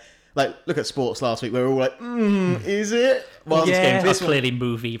where, like, look at sports last week, where we're all like, is it? Well, These Yeah. games are clearly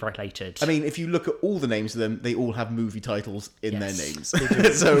movie related. I mean, if you look at all the names of them, they all have movie titles in Yes. their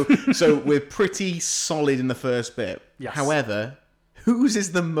names. so we're pretty solid in the first bit. Yes. However, whose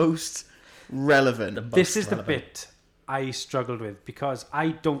is the most relevant? This is the bit I struggled with, because I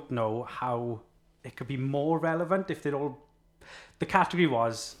don't know how it could be more relevant if they're all... The category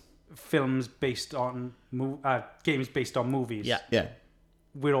was films based on... games based on movies. Yeah. Yeah.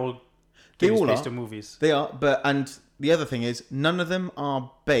 We're all They games all based are. on movies. They are, and the other thing is, none of them are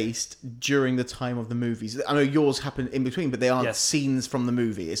based during the time of the movies. I know yours happen in between, but they aren't Yes. scenes from the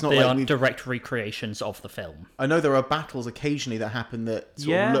movie. It's not They like are we've... direct recreations of the film. I know there are battles occasionally that happen that sort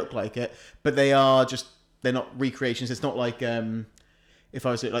Yeah. of look like it, but they're not recreations. It's not like if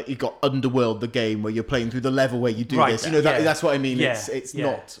I was like, you've got Underworld, the game where you're playing through the level where you do Right, this. You know, yeah. that's what I mean. Yeah, It's yeah.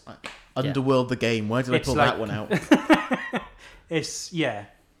 not Underworld, the game. Why did I It's pull like- that one out? It's... Yeah.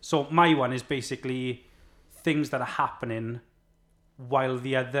 So my one is basically things that are happening while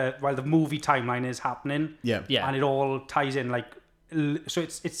the movie timeline is happening. Yeah. Yeah. And it all ties in, like... So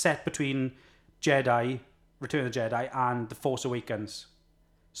it's set between Return of the Jedi and The Force Awakens.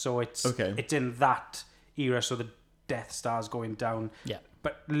 So it's in that era, so the Death Star's going down. Yeah.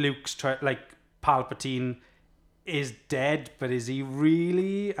 But Luke's Palpatine is dead, but is he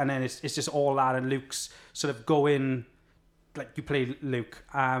really? And then it's just all that, and Luke's sort of going, like, you play Luke,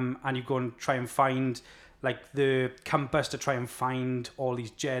 and you go and try and find like the compass to try and find all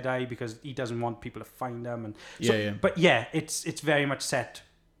these Jedi, because he doesn't want people to find them. And so, Yeah. But yeah, it's very much set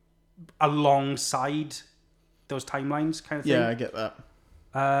alongside those timelines, kind of thing. Yeah, I get that.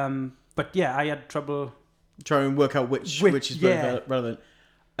 But yeah, I had trouble. Try and work out which is yeah. relevant.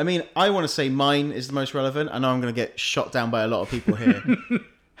 I mean, I want to say mine is the most relevant. I know I'm going to get shot down by a lot of people here.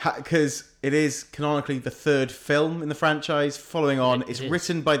 Because it is canonically the 3rd film in the franchise following on. It's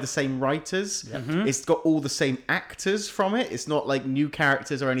written by the same writers. It's got all the same actors from it. It's not like new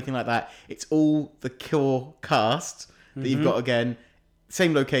characters or anything like that. It's all the core cast that you've got again.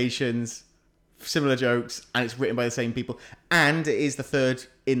 Same locations, similar jokes, and it's written by the same people. And it is the 3rd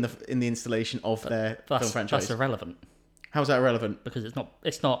in the installation of their film franchise. That's irrelevant How's that relevant? because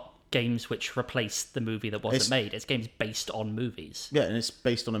it's not games which replace the movie that wasn't made. It's games based on movies. Yeah, and it's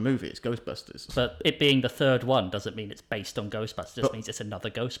based on a movie. It's Ghostbusters. But it being the 3rd one doesn't mean it's based on Ghostbusters. It just means it's another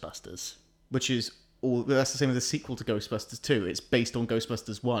Ghostbusters. Which is all. That's the same as the sequel to Ghostbusters 2. It's based on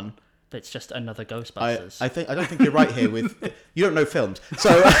Ghostbusters 1. It's just another I Ghostbusters. don't think you're right here with you don't know films,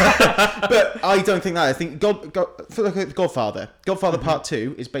 so but I don't think that. I think look at Godfather. Godfather Part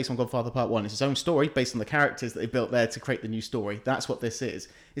 2 is based on Godfather Part 1. It's its own story based on the characters that they built there to create the new story. That's what this is.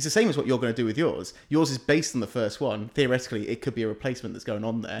 It's the same as what you're going to do with yours. Yours is based on the first one. Theoretically, it could be a replacement that's going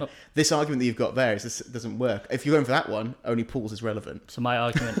on there. This argument that you've got there is this doesn't work. If you're going for that one, only Paul's is relevant. So my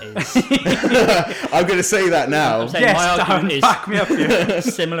argument is I'm going to say that now. I'm saying my Yes, argument Darren, is back me up here.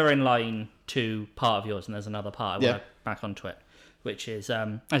 similar in line to part of yours, and there's another part I want Yeah. to back onto it, which is, as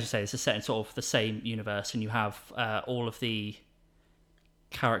you say, this is set in sort of the same universe, and you have all of the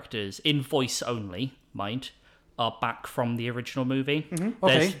characters in voice only, mind, are back from the original movie. There's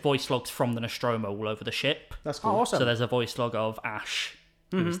Okay. voice logs from the Nostromo all over the ship. That's cool. Oh, awesome. So there's a voice log of Ash,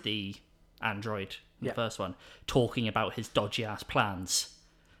 who's the android in the first one, talking about his dodgy ass plans.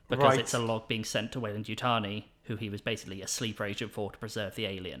 Because Right. it's a log being sent to Weyland-Yutani, who he was basically a sleeper agent for to preserve the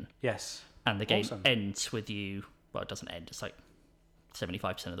alien. Yes. And the game Awesome. ends with you... Well, it doesn't end. It's like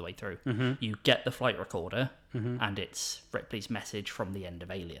 75% of the way through. Mm-hmm. You get the flight recorder, and it's Ripley's message from the end of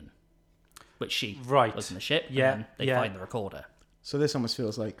Alien, which she Right. was in the ship, Yeah, and then they yeah. find the recorder. So this almost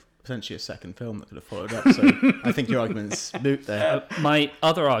feels like potentially a second film that could have followed up. So I think your argument's moot there. My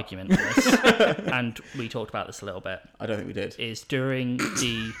other argument for this, and we talked about this a little bit, I don't think we did. is during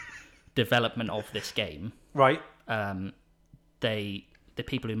the development of this game, Right. the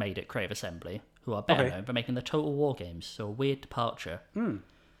people who made it, Creative Assembly, who are better Okay. known for making the Total War games, so a weird departure,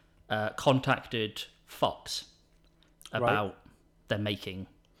 contacted Fox about them making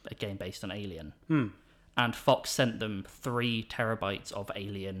a game based on Alien. And Fox sent them 3 terabytes of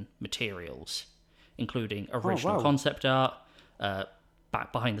Alien materials, including original wow. concept art,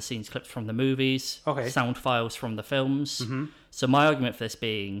 back behind the scenes clips from the movies, sound files from the films. So my argument for this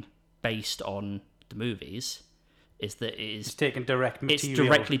being based on the movies is that It's taking direct material. it's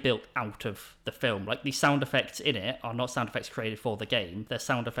directly built out of the film. Like, the sound effects in it are not sound effects created for the game. They're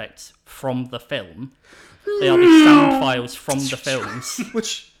sound effects from the film. They are the sound files from the films.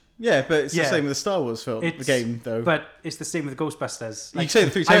 Which, yeah, but it's the Yeah. same with the Star Wars film, the It's- game, though. But it's the same with Ghostbusters. You say the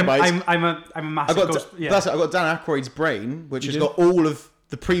 3 terabytes. I'm a massive I got Ghost... Yeah. that's it, I got Dan Aykroyd's brain, which has got all of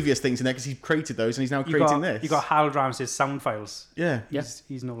the previous things in there because he created those and he's now creating this. You got Harold Ramsey's sound files. yeah.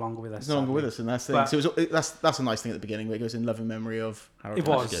 He's no longer with us. He's no longer sadly. with us, and that's the thing. But- So it was, that's a nice thing at the beginning, where it goes in love and memory of Harold. It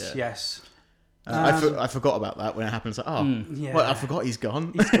Ramis. was, Yeah. yes. I forgot about that when it happened. It's like, oh, Yeah. well, I forgot he's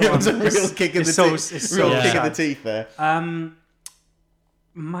gone. He's It was a gone. real kick in the It's so- teeth. it's Real so kick in the sad. teeth there.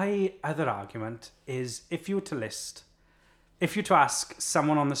 My other argument is if you were to ask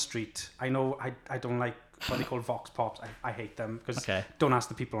someone on the street, I know I don't like what they call vox pops. I hate them because don't ask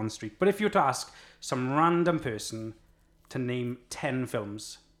the people on the street. But if you were to ask some random person to name 10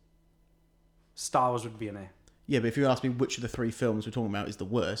 films, Star Wars would be in there. Yeah, but if you ask me which of the 3 films we're talking about is the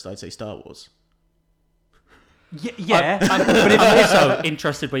worst, I'd say Star Wars. Yeah. But I'm also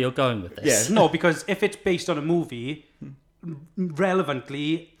interested where you're going with this. Yeah. No, because if it's based on a movie,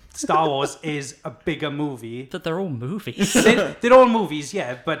 relevantly, Star Wars is a bigger movie. That they're all movies. They're all movies,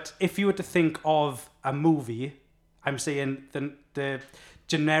 yeah, but if you were to think of a movie, I'm saying the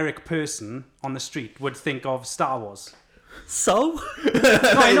generic person on the street would think of Star Wars. So? No,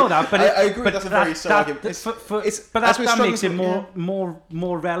 I know that, but I agree, that's a very solid argument. But as we're that makes it struggling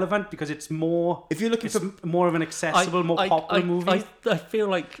more relevant because it's more. If you're looking it's for- more of an accessible, more popular movie. I feel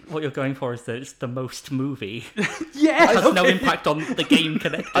like what you're going for is that it's the most movie. Yeah, It has no impact on the game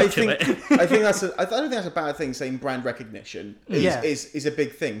connected I to it. think I don't think that's a bad thing. Saying brand recognition is a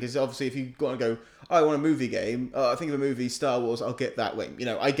big thing because obviously if you go and go, oh, I want a movie game. I think of a movie, Star Wars. I'll get that way. You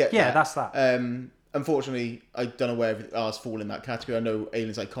know, I get that. Yeah, that's that. Unfortunately, I don't know where ours fall in that category. I know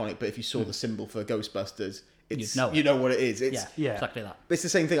Alien's iconic, but if you saw the symbol for Ghostbusters, it's You'd know it. you know what it is. It's Yeah. Exactly that. It's the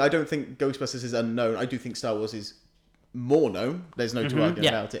same thing. I don't think Ghostbusters is unknown. I do think Star Wars is more known. There's no two arguing Yeah.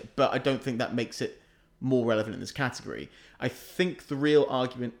 about it. But I don't think that makes it more relevant in this category. I think the real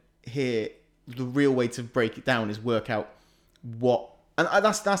argument here, the real way to break it down is work out what... And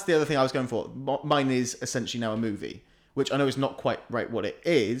that's the other thing I was going for. Mine is essentially now a movie, which I know is not quite right what it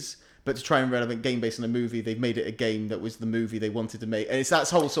is, but to try and relevant game based on a movie, they've made it a game that was the movie they wanted to make. And it's that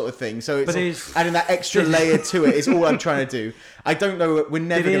whole sort of thing. So it's adding that extra layer to it is all I'm trying to do. I don't know. We're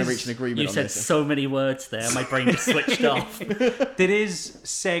never going to reach an agreement You on said this. so many words there, my brain just switched off. There is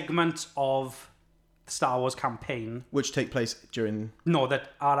segments of the Star Wars campaign Which take place during... that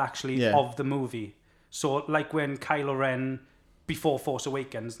are actually Yeah. of the movie. So, like when Kylo Ren, before Force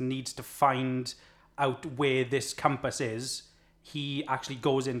Awakens, needs to find out where this compass is, he actually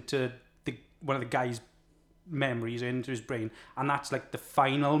goes into one of the guy's memories or into his brain, and that's like the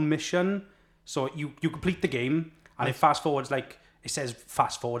final mission. So you complete the game, and it fast forwards, like it says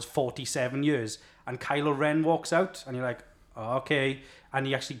fast forwards 47 years, and Kylo Ren walks out, and you're like, oh, okay, and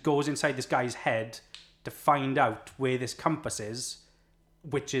he actually goes inside this guy's head to find out where this compass is,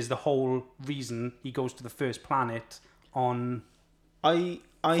 which is the whole reason he goes to the first planet on To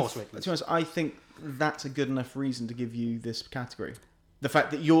Force be Awakens. honest, I think that's a good enough reason to give you this category. The fact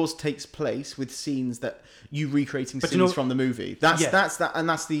that yours takes place with scenes that you recreating But scenes you know- from the movie. That's that, and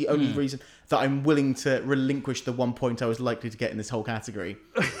that's the only reason that I'm willing to relinquish the 1 point I was likely to get in this whole category.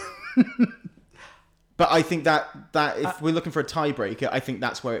 But I think that if we're looking for a tiebreaker, I think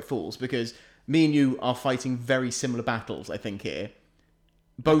that's where it falls because me and you are fighting very similar battles. I think here.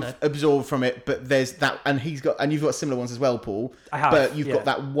 Both absorb from it, but there's that, and you've got similar ones as well, Paul. I have, but you've yeah. got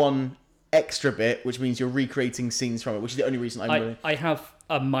that one extra bit, which means you're recreating scenes from it, which is the only reason I'm really. I have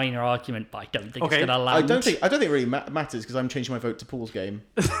a minor argument, but I don't think Okay. it's going to land. I don't think it really matters because I'm changing my vote to Paul's game.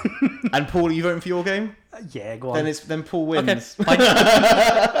 And Paul, are you voting for your game? yeah, go on. Then Paul Okay, wins. fine.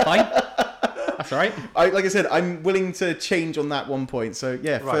 Fine. That's all right. Like I said, I'm willing to change on that 1 point. So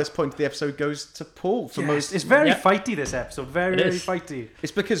yeah, Right. first point of the episode goes to Paul for Yes, most. it's very Yeah. fighty, this episode. Very, It very is. fighty.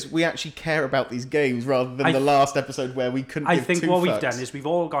 It's because we actually care about these games rather than I- the last episode where we couldn't. I give think two what we've fucks. done is we've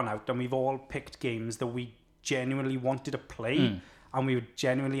all gone out and we've all picked games that we genuinely wanted to play. and we were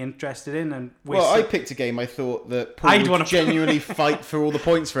genuinely interested in. And Well, I picked a game I thought that Paul I'd would wanna- genuinely fight for all the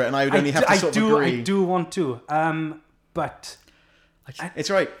points for it, and I would only have to sort of agree. I do want to, but It's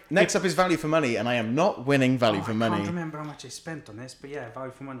right. Next up is value for money, and I am not winning value for I money. can't remember how much I spent on this, but yeah,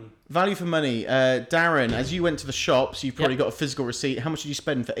 value for money. Value for money. Darren, as you went to the shops, you've probably got a physical receipt. How much did you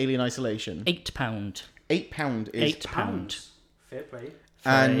spend for Alien Isolation? £8. £8 is £8. Fair play.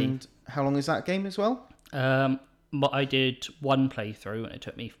 And how long is that game as well? I did one playthrough and it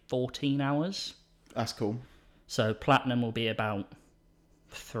took me 14 hours. That's cool. So platinum will be about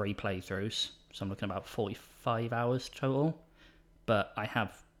 3 playthroughs. So I'm looking at about 45 hours total. But I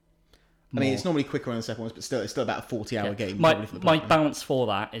have I mean, it's normally quicker on the second ones, but still, it's still about a 40-hour game. My probably for the my platinum. balance for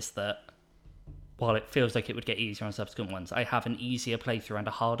that is that while it feels like it would get easier on subsequent ones, I have an easier playthrough and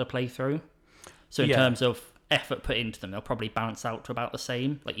a harder playthrough. So in Yeah. terms of effort put into them, they'll probably balance out to about the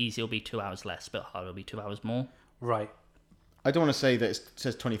same. Like easy will be 2 hours less, but harder will be 2 hours more. Right. I don't want to say that it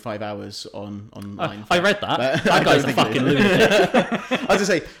says 25 hours online. I read that. But That I guy's a don't think fucking it is. lunatic. I was to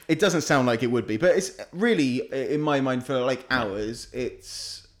say it doesn't sound like it would be, but it's really in my mind for like hours.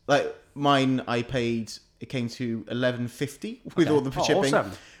 It's like mine. I paid. It came to $11.50 with all the Oh, shipping,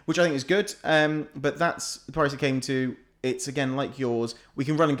 awesome. which I think is good. But that's the price it came to. It's again like yours. We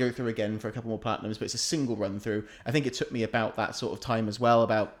can run and go through again for a couple more platinums, but it's a single run through. I think it took me about that sort of time as well,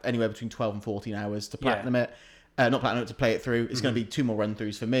 about anywhere between 12 and 14 hours to platinum it. Not platinum it, to play it through. It's going to be 2 more run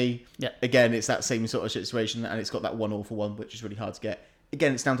throughs for me. Yeah. Again, it's that same sort of situation, and it's got that 1 all for 1, which is really hard to get.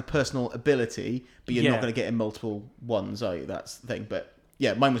 Again, it's down to personal ability, but you're Yeah. not going to get in multiple ones, are you? That's the thing. But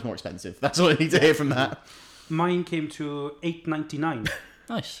yeah, mine was more expensive. That's all I need to hear from that. Mine came to $8.99,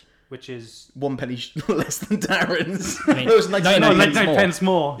 Nice. which is 1 penny less than Darren's. I mean, It was 99 99 pence. pence more. pence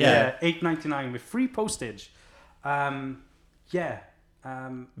more. Yeah. Yeah, $8.99 with free postage. Yeah.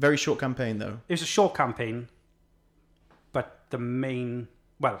 Very short campaign though. It was a short campaign, but the main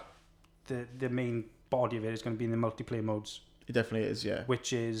body of it is going to be in the multiplayer modes, It definitely is. Yeah.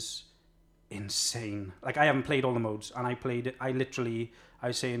 which is insane. Like, I haven't played all the modes, and I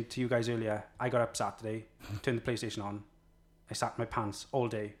was saying to you guys earlier, I got up Saturday, turned the PlayStation on, I sat in my pants all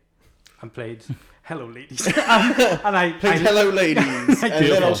day and played Hello Ladies. and I Played Hello Ladies, and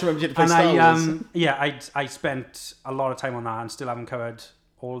then also remembered you had to play Star Wars. I spent a lot of time on that and still haven't covered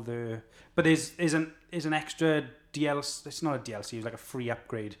all the. But there's an extra DLC. It's not a DLC. It's like a free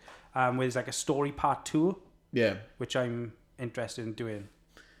upgrade. Where there's like a story part 2, Yeah. which I'm interested in doing.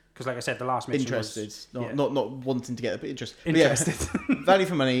 Because, like I said, the last mission Interested, was not wanting to get it, but interested. But yeah, interested. value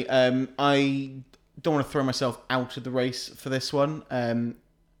for money. I don't want to throw myself out of the race for this one,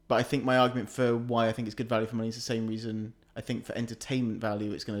 but I think my argument for why I think it's good value for money is the same reason I think for entertainment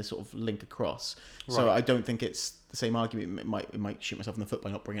value it's going to sort of link across. So Right. I don't think it's the same argument. It might shoot myself in the foot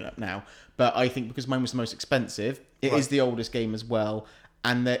by not bringing it up now, but I think because mine was the most expensive, it is the oldest game as well,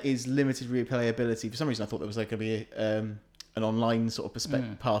 and there is limited replayability. For some reason, I thought there was like going to be an online sort of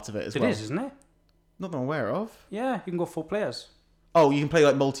perspective part of it as It well. is, isn't it? Not that I'm aware of. Yeah, you can go 4 players. Oh, you can play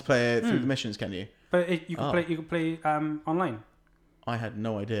like multiplayer through the missions, can you? But you can play online. I had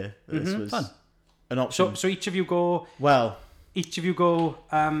no idea that this was Fun. an option. So each of you go. Well,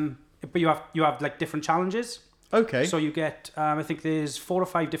 But you have like different challenges. okay. So you get, I think there's 4 or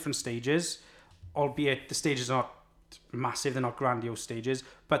 5 different stages, albeit the stages are not massive, they're not grandiose stages,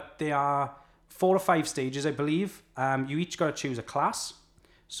 but they are 4 or 5 stages, I believe. You each got to choose a class.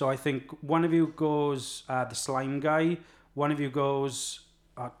 So I think one of you goes the slime guy, one of you goes,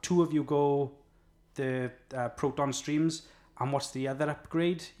 2 of you go the proton streams, and what's the other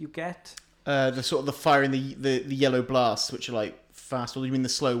upgrade you get? The sort of the fire in the yellow blasts, which are like fast, or you mean the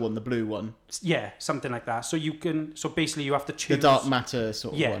slow one, the blue one? Yeah, something like that. So basically you have to choose The dark matter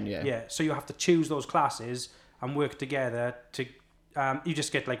sort of one, yeah. Yeah. So you have to choose those classes and work together to. You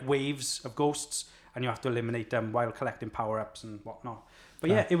just get like waves of ghosts, and you have to eliminate them while collecting power ups and whatnot. But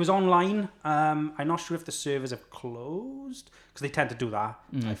yeah, it was online. I'm not sure if the servers have closed because they tend to do that.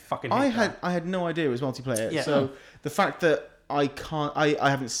 I fucking hate that. I had no idea it was multiplayer. Yeah. So the fact that I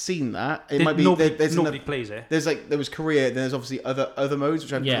haven't seen that. It might be nobody there's nobody another, plays it. there's like there was Korea, then there's obviously other modes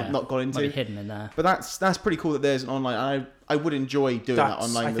which I've not gone Might be into. hidden in there. But that's pretty cool that there's an online. I would enjoy doing that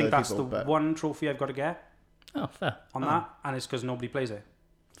online I with think other that's people. the but one trophy I've got to get Oh, fair. on that, and it's because nobody plays it.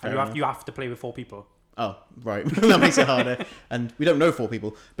 And Fair you have to play with 4 people. Oh, right. That makes it harder. And we don't know 4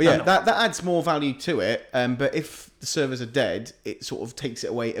 people. But yeah, No. that adds more value to it. But if the servers are dead, it sort of takes it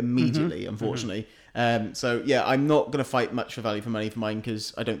away immediately, unfortunately. So yeah, I'm not going to fight much for value for money for mine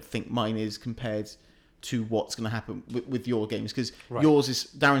because I don't think mine is compared to what's going to happen with your games. Because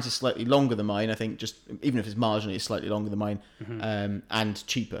Darren's is slightly longer than mine. I think just even if it's marginally, it's slightly longer than mine. And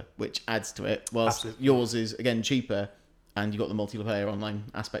cheaper, which adds to it. Whilst Absolutely. yours is, again, cheaper. and you got the multiplayer online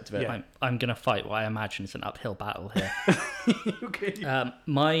aspect of it. Yeah. I'm going to fight what I imagine is an uphill battle here. Okay.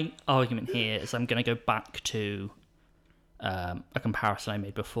 My argument here is I'm going to go back to a comparison I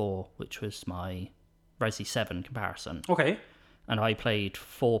made before, which was my Resi 7 comparison. Okay. And I played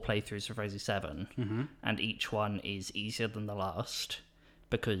 4 playthroughs of Resi 7, and each one is easier than the last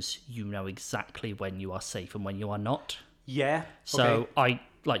because you know exactly when you are safe and when you are not. Yeah. So I,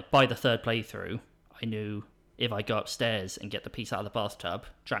 by the 3rd playthrough, I knew if I go upstairs and get the piece out of the bathtub,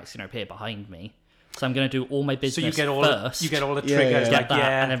 Drax going to appear behind me. So I'm going to do all my So business you get all first. you get all the Yeah, triggers, yeah. get that,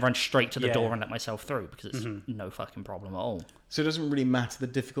 and then run straight to the Yeah. door and let myself through because it's no fucking problem at all. So it doesn't really matter the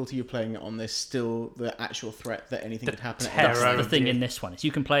difficulty you're playing it on. There's still the actual threat that anything could happen. at any terror. time. The thing Yeah. in this one is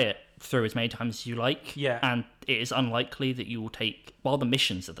you can play it through as many times as you like, Yeah. and it is unlikely that you will take. While the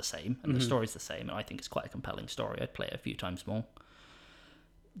missions are the same and the story's the same, and I think it's quite a compelling story. I'd play it a few times more.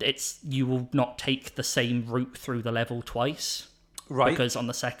 You will not take the same route through the level twice, Right. because on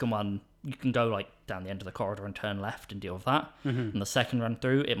the second one you can go down the end of the corridor and turn left and deal with that. On the second run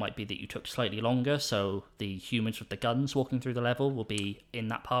through, it might be that you took slightly longer, so the humans with the guns walking through the level will be in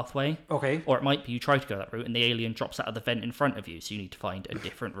that pathway. Okay. Or it might be you try to go that route and the alien drops out of the vent in front of you, so you need to find a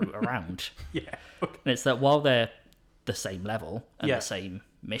different route around. Yeah. Okay. And it's that while they're the same level and Yeah. the same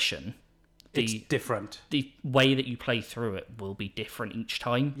mission, It's the different. the way that you play through it will be different each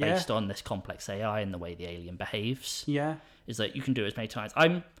time Yeah. based on this complex AI and the way the alien behaves. Yeah. Is that you can do it as many times.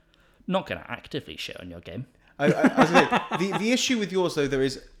 I'm not going to actively shit on your game. I was gonna say, the issue with yours though, there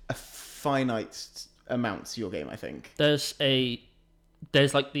is a finite amount to your game. I think. There's the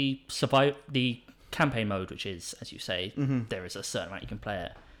campaign mode, which is, as you say, there is a certain amount you can play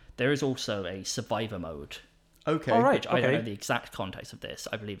it. There is also a survivor mode, Okay. All right. which I don't Okay. know the exact context of this.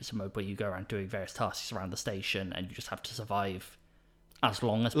 I believe it's a mode where you go around doing various tasks around the station, and you just have to survive as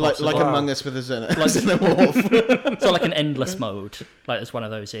long as Like, possible. like Among Us with a Xenomorph. So like an endless mode, like there's one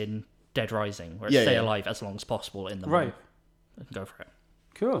of those in Dead Rising, where it's Yeah, stay yeah. alive as long as possible in the Right. mode. And go for it.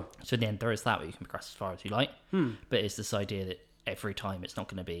 Cool. So in the end, there is that where you can progress as far as you like. But it's this idea that every time it's not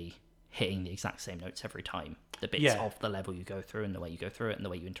going to be hitting the exact same notes every time. The bits Yeah. of the level you go through and the way you go through it and the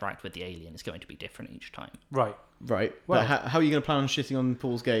way you interact with the alien is going to be different each time. Right. Right. Well- But how are you going to plan on shitting on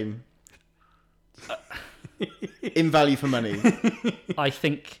Paul's game? In value for money. I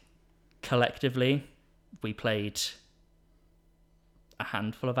think collectively we played a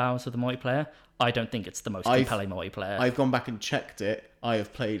handful of hours of the multiplayer. I don't think it's the most compelling multiplayer. I've gone back and checked it. I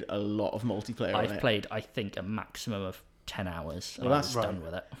have played a lot of multiplayer on I've it. played, I think, a maximum of 10 hours. And Well, I was that's done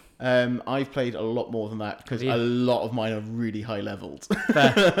with it. I've played a lot more than that because Have you? a lot of mine are really high leveled.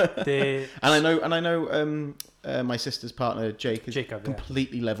 The And I know my sister's partner Jake has Jacob, yeah.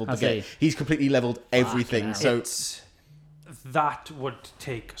 completely leveled the Has game. he? He's completely leveled everything. hell. So it's that would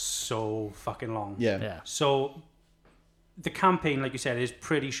take so fucking long. Yeah. So the campaign, like you said, is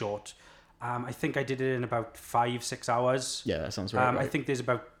pretty short. I think I did it in about 5-6 hours. yeah, that sounds right. I think there's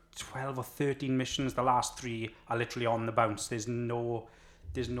about 12 or 13 missions. The last 3 are literally on the bounce. There's no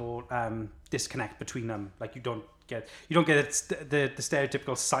disconnect between them. Like you don't get the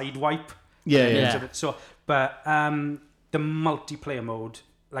stereotypical side wipe. Yeah, at the yeah. end of it. So, but the multiplayer mode,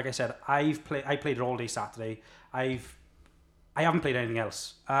 like I said, I played it all day Saturday. I haven't played anything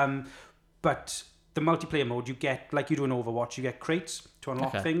else. But the multiplayer mode, you get, like you do in Overwatch, you get crates to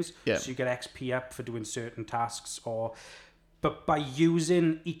unlock Okay. things. Yeah. So you get XP up for doing certain tasks, but by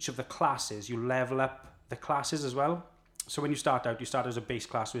using each of the classes, you level up the classes as well. So when you start out, you start as a base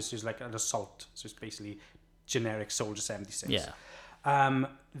class, which is like an assault. So it's basically generic Soldier 76. Yeah.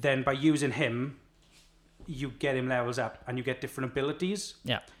 Then by using him, you get him levels up and you get different abilities.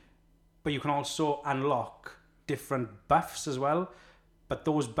 Yeah. But you can also unlock different buffs as well. But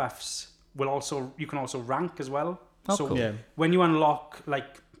those buffs you can also rank as well. Oh, so cool. Yeah. when you unlock,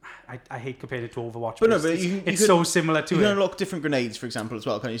 like, I hate comparing it to Overwatch, But no, it's, but it's, you it's could- so similar to you it. can unlock different grenades, for example, as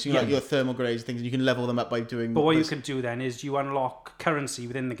well, can't you? So you can like your thermal grenades and things, and you can level them up by doing. But what you those- can do then is you unlock currency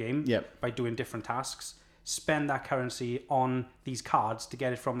within the game Yep. by doing different tasks. Spend that currency on these cards to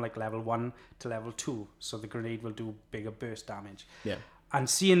get it from like level 1 to level 2. So the grenade will do bigger burst damage. Yeah. And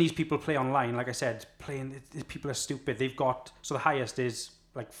seeing these people play online, like I said, people are stupid. They've got, so the highest is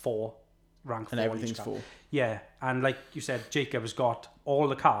like 4, rank 4. And on each everything's card. 4. Yeah, and like you said, Jacob has got all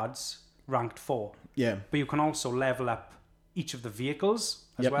the cards ranked 4. Yeah. But you can also level up each of the vehicles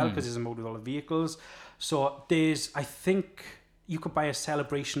as Yep. well, because there's a mode with all the vehicles. So I think you could buy a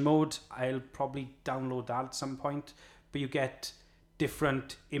celebration mode. I'll probably download that at some point. But you get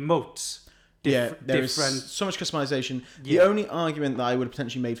different emotes there is different. so much customization. The Yeah. only argument that I would have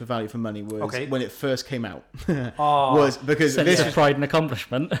potentially made for value for money was Okay. when it first came out. Oh. Was because Sense this of pride and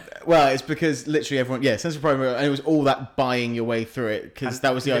accomplishment. well, it's because literally everyone, sense of pride, and it was all that buying your way through it because And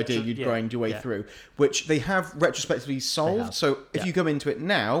that was the idea. literally- You'd yeah. grind your way Yeah. through, which they have retrospectively solved. have. So if Yeah. you come into it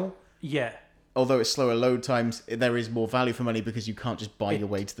now, Yeah. although it's slower load times, there is more value for money because you can't just buy your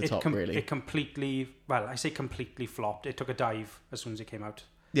way to the top. Really, It completely, well, I say completely flopped. It took a dive as soon as it came out.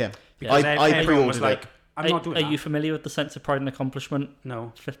 yeah. Because I everyone pre-ordered was like, it. I'm not doing Are that. you familiar with the sense of pride and accomplishment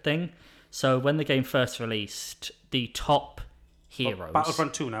No. thing? So when the game first released, the top heroes,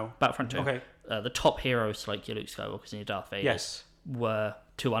 Battlefront 2 now. Battlefront 2, Okay. the top heroes like your Luke Skywalkers and your Darth Vader, Yes. were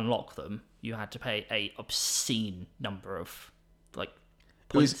to unlock them. You had to pay a obscene number of like.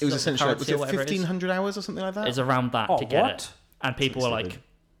 It was points of essentially was currency it or whatever it is. 1,500 hours or something like that? It's around that Oh, to get what? it, and people were Stupid. like,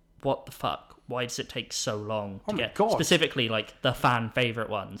 "What the fuck? Why does it take so long to Oh my get?" God. Specifically, like the fan favorite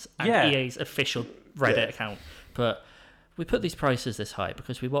ones and Yeah. EA's official Reddit Yeah. account. But we put these prices this high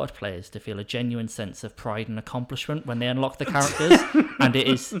because we wanted players to feel a genuine sense of pride and accomplishment when they unlock the characters, and it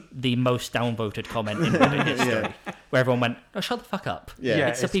is the most downvoted comment in Reddit history, where everyone went, "Oh, shut the fuck up!" Yeah.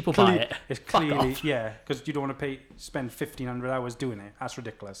 It's so people buy it. It's Fuck clearly, off. yeah, because you don't want to spend 1,500 hours doing it. That's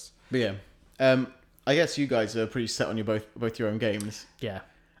ridiculous. But yeah, I guess you guys are pretty set on your both your own games. Yeah.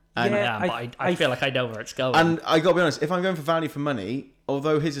 And- I am, but I feel like I know where it's going. And I gotta be honest, if I'm going for value for money,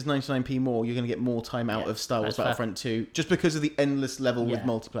 although his is 99p more, you're going to get more time out Yeah, of Star Wars that's fair. Battlefront 2 just because of the endless level with Yeah.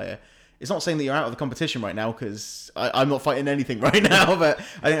 multiplayer. It's not saying that you're out of the competition right now because I'm not fighting anything right now, but I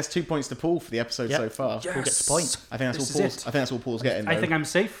think that's 2 points to Paul for the episode Yep. so far. Who gets the point? I think that's This all is Paul's. it. I think that's all Paul's getting. I though. think I'm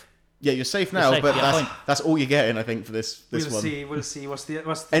safe. Yeah, you're safe now, safe, but yeah, that's, point. that's all you're getting. I think for this We'll one. see. We'll see. What's the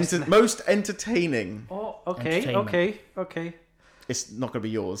Most entertaining. Oh, okay, Entertainment. okay. It's not going to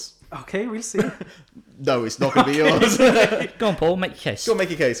be yours. Okay, we'll see. No, it's not going to be yours. Go on, Paul, make your case. Go on, make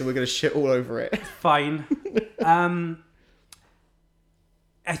your case, and we're going to shit all over it. Fine.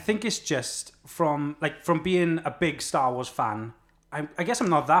 I think it's just from being a big Star Wars fan. I guess I'm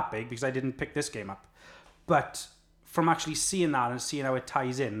not that big because I didn't pick this game up, but from actually seeing that and seeing how it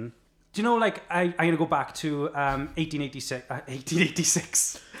ties in. Do you know, like, I'm going to go back to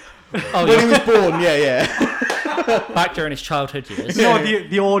 1886. Oh, When he yeah. was born, yeah. Back during his childhood years. No,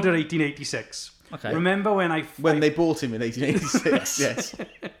 the Order 1886. Okay. Remember when When they bought him in 1886, yes.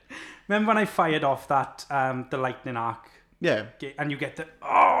 Remember when I fired off that the lightning arc, Yeah. and you get the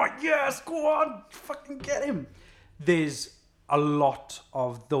oh yes, go on, fucking get him. There's a lot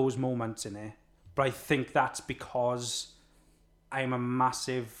of those moments in it, but I think that's because I'm a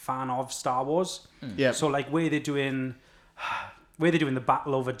massive fan of Star Wars. Yeah. So like where they're doing the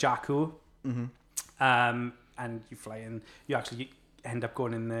battle over Jakku, and you fly in, you actually end up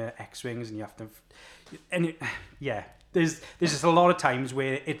going in the X-wings, and you have to, there's just a lot of times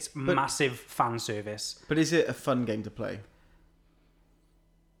where it's massive fan service. But is it a fun game to play?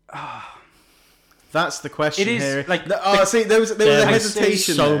 That's the question It is, here. like, See, there was a There was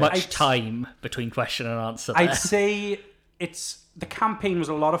hesitation so there. much time between question and answer there. I'd say the campaign was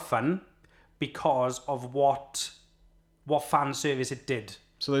a lot of fun because of what fan service it did.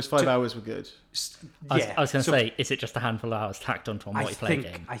 So those 5 hours were good. I was Yeah, going to so say, is it just a handful of hours tacked onto a multiplayer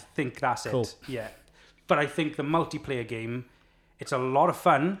game? I think that's Cool. it. Yeah, but I think the multiplayer game, it's a lot of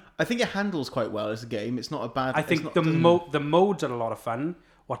fun. I think it handles quite well as a game. It's not a bad... I think it's the not, the modes are a lot of fun.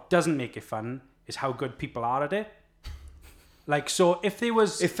 What doesn't make it fun is how good people are at it. Like, so if there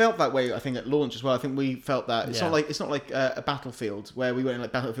was... It felt that way, I think, at launch as well. I think we felt that it's Yeah. not like a Battlefield where we went in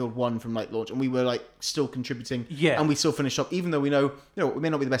like Battlefield 1 from like launch and we were like still contributing. Yeah. And we still finished up, even though we know, we may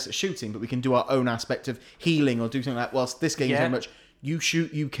not be the best at shooting, but we can do our own aspect of healing or do something like that. Whilst this game is Yeah. very much you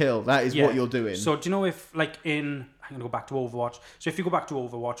shoot, you kill. That is Yeah. what you're doing. So do you know if like I'm going to go back to Overwatch. So if you go back to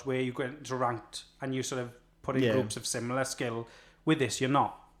Overwatch where you go into ranked and you sort of put in Yeah. groups of similar skill, with this you're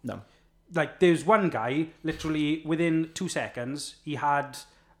not. No. Like there's one guy literally within 2 seconds he had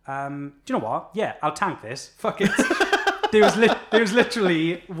do you know what, yeah, I'll tank this, fuck it. there was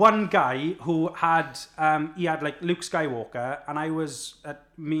literally one guy who had he had like Luke Skywalker and I was at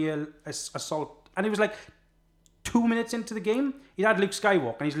mere assault, and it was like 2 minutes into the game he had Luke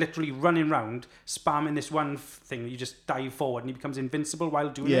Skywalker and he's literally running around spamming this one thing that you just dive forward and he becomes invincible while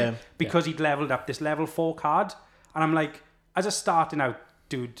doing Yeah. it because he'd leveled up this level 4 card, and I'm like, as a starting out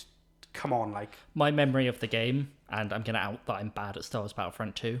dude, come on, like. My memory of the game, and I'm going to out that I'm bad at Star Wars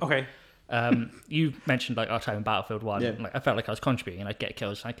Battlefront 2. Okay. You mentioned like our time in Battlefield 1. Yeah. Like, I felt like I was contributing and I'd get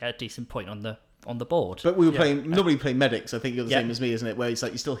kills and I'd get a decent point on the board. But we were playing, nobody played medics. I think you're the Yeah. same as me, isn't it? Where it's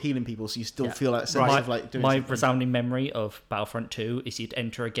like you're still healing people, so you still Yeah. feel that sense Right. of like doing My something. resounding memory of Battlefront 2 is you'd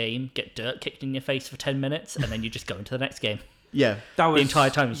enter a game, get dirt kicked in your face for 10 minutes, and then you just go into the next game. Yeah. That was, The entire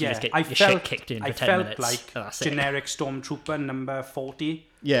time you just get your shit kicked in for 10 minutes, I and felt that's like it. generic Stormtrooper number 40.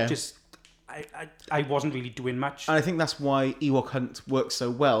 Yeah. Just, I wasn't really doing much. And I think that's why Ewok Hunt works so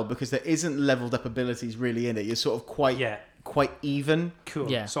well, because there isn't leveled up abilities really in it. You're sort of quite even.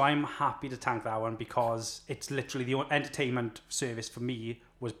 Cool. Yeah. So I'm happy to tank that one because it's literally the entertainment service for me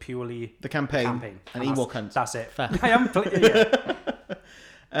was purely The campaign, and that's, Ewok Hunt. That's it. Fair. I am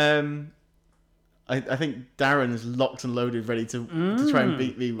I think Darren's locked and loaded, ready to try and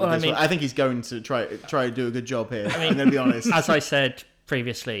beat me with Well, this I mean- one. I think he's going to try to do a good job here. I'm going to be honest. As I said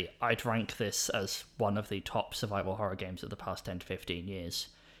previously, I'd rank this as one of the top survival horror games of the past 10 to 15 years.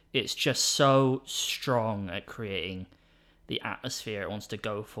 It's just so strong at creating the atmosphere it wants to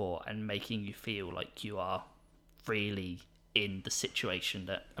go for and making you feel like you are really in the situation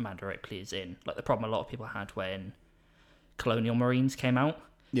that Amanda Ripley is in. Like the problem a lot of people had when Colonial Marines came out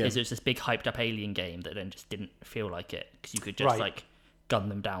is it was this big hyped up alien game that then just didn't feel like it because you could just like gun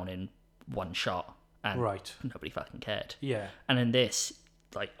them down in one shot and nobody fucking cared. Yeah. And in this,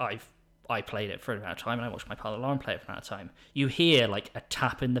 like I played it for an amount of time and I watched my pal Alarm play it for an amount of time. You hear like a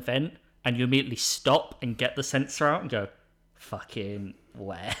tap in the vent and you immediately stop and get the sensor out and go, fucking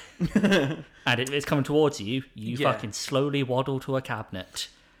where? And it's coming towards you. You fucking slowly waddle to a cabinet.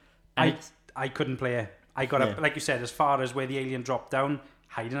 And I couldn't play it. I got up, like you said, as far as where the alien dropped down,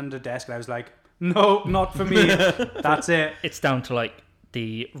 hiding under the desk, and I was like, no, not for me. That's it. it's down to like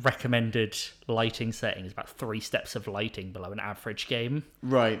the recommended lighting setting is about 3 steps of lighting below an average game.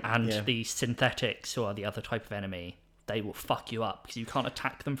 Right. And the synthetics, who are the other type of enemy, they will fuck you up because you can't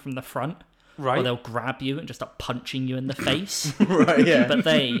attack them from the front. Right. Or they'll grab you and just start punching you in the face. Right, yeah. But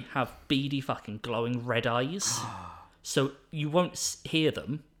they have beady fucking glowing red eyes. So you won't hear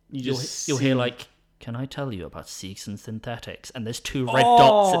them. You'll hear like, can I tell you about Seegson Synthetics? And there's 2 red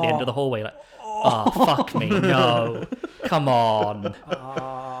dots at the end of the hallway. Like, oh, fuck me, no. Come on.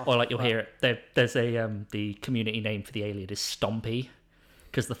 Or like you'll hear it. There's the community name for the alien is Stompy.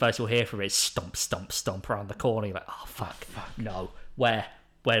 Because the first you'll hear from it is stomp, stomp, stomp around the corner. You're like, oh, fuck. No. Where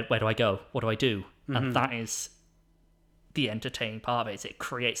do I go? What do I do? And that is the entertaining part of it. Is it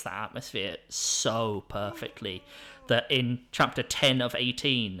creates that atmosphere so perfectly that in chapter 10 of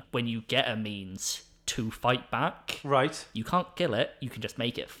 18, when you get a means to fight back, Right. you can't kill it. You can just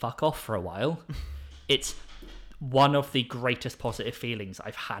make it fuck off for a while. It's one of the greatest positive feelings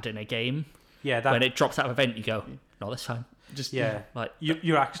I've had in a game. Yeah. That, When it drops out of event, you go, not this time. Just yeah. Like,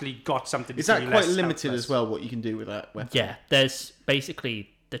 You actually got something. Is that feel quite less limited helpless. as well? What you can do with that weapon? yeah, there's basically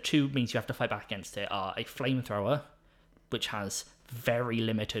the 2 means you have to fight back against it are a flamethrower, which has very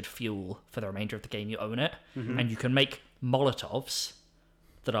limited fuel for the remainder of the game you own it, and you can make Molotovs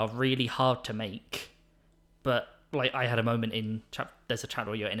that are really hard to make. But like I had a moment in there's a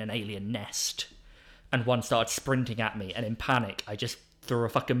chapter where you're in an alien nest, and one started sprinting at me, and in panic I just threw a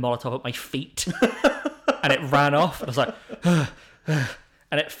fucking Molotov at my feet, and it ran off, and I was like,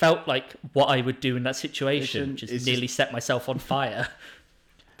 and it felt like what I would do in that situation, just nearly set myself on fire.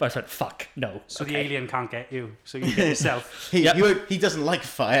 But I was like, fuck, no. So the alien can't get you. So you get yourself. He doesn't like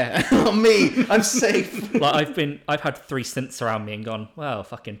fire. Not me. I'm safe. Like I've had 3 synths around me and gone, well,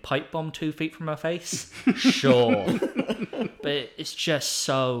 fucking pipe bomb 2 feet from my face, sure. But it's just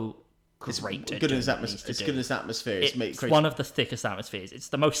so great. Good in its atmosphere. It's good in its atmosphere. It's one of the thickest atmospheres. It's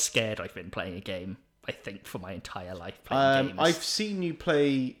the most scared I've been playing a game, I think, for my entire life playing games. I've seen you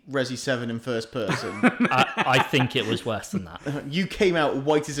play Resi 7 in first person. I think it was worse than that. You came out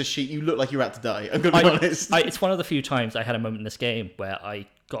white as a sheet. You looked like you were about to die. I'm going to be honest. It's one of the few times I had a moment in this game where I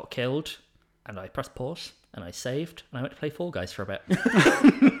got killed and I pressed pause and I saved and I went to play Fall Guys for a bit.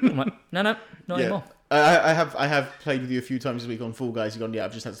 I'm like, no, not anymore. I have played with you a few times this week on Fall Guys. You've gone,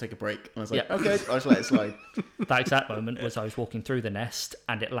 I've just had to take a break. And I was like, okay, I'll just let it slide. That exact moment was I was walking through the nest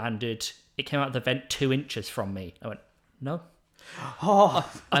and it landed. It came out of the vent 2 inches from me. I went, no.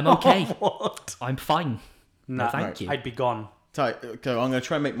 I'm okay. What? I'm fine. No, Nah, thank you. I'd be gone. Okay, I'm going to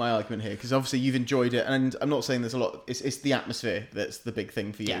try and make my argument here because obviously you've enjoyed it, and I'm not saying there's a lot. It's the atmosphere that's the big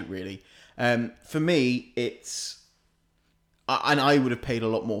thing for you, really. For me, and I would have paid a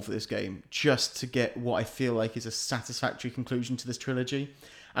lot more for this game just to get what I feel like is a satisfactory conclusion to this trilogy.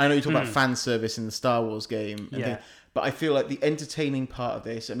 I know you talk about fan service in the Star Wars game, but I feel like the entertaining part of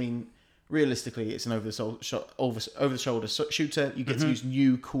this. I mean, realistically, it's an over-the-shoulder shooter. You get to use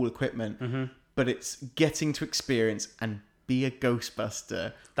new, cool equipment, but it's getting to experience and be a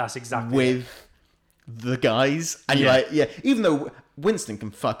Ghostbuster. That's exactly with the guys, and you're like, even though Winston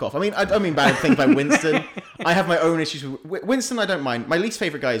can fuck off. I mean, I don't mean bad things about Winston. I have my own issues with Winston. I don't mind. My least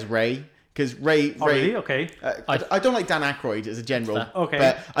favorite guy is Ray. Because Ray, really? Okay. I don't like Dan Aykroyd as a general. Okay.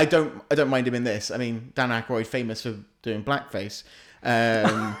 But I don't mind him in this. I mean, Dan Aykroyd, famous for doing blackface.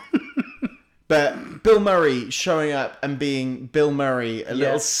 But Bill Murray showing up and being Bill Murray, a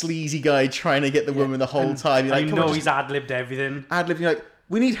little sleazy guy trying to get the woman the whole time. You're like, you come on, know just he's ad-libbed everything. ad-lib. You're like,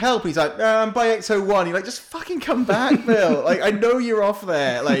 we need help. He's like, I'm by X01. You're like, just fucking come back, Bill. Like, I know you're off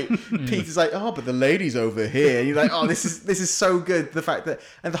there. Like, Peter's like, oh, but the lady's over here. And you're like, oh, this is so good. The fact that,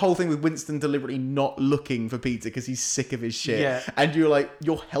 and the whole thing with Winston deliberately not looking for Peter because he's sick of his shit. Yeah. And you're like,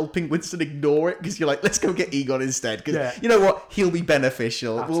 you're helping Winston ignore it because you're like, let's go get Egon instead. Because you know what? He'll be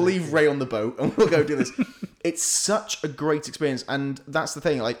beneficial. Absolutely. We'll leave Ray on the boat and we'll go do this. It's such a great experience. And that's the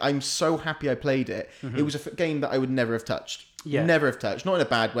thing. Like, I'm so happy I played it. It was a game that I would never have touched. Yeah. Never have touched. Not in a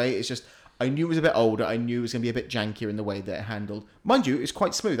bad way. It's just, I knew it was a bit older. I knew it was going to be a bit jankier in the way that it handled. Mind you, it's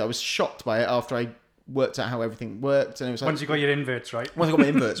quite smooth. I was shocked by it after I worked out how everything worked. And it was like, Once you got your inverts right. once I got my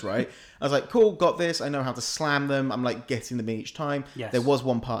inverts right, I was like, cool, got this. I know how to slam them. I'm like getting them in each time. Yes. There was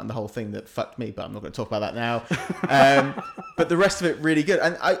one part in the whole thing that fucked me, but I'm not going to talk about that now. But the rest of it really good.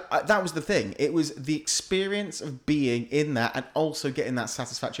 And I that was the thing. It was the experience of being in that and also getting that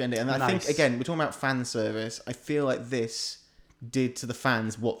satisfactory ending. And I think, again, we're talking about fan service. I feel like this did to the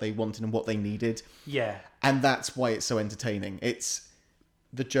fans what they wanted and what they needed. Yeah. And that's why it's so entertaining. It's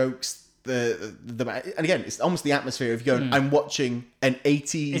the jokes, the and again, it's almost the atmosphere of going, I'm watching an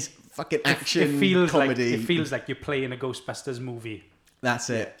 80s fucking action comedy. It feels like you're playing a Ghostbusters movie.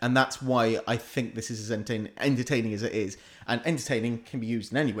 That's it. And that's why I think this is as entertaining as it is. And entertaining can be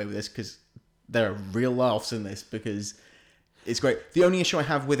used in any way with this because there are real laughs in this because it's great. The only issue I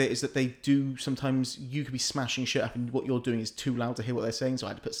have with it is that they do sometimes, you could be smashing shit up and what you're doing is too loud to hear what they're saying, so I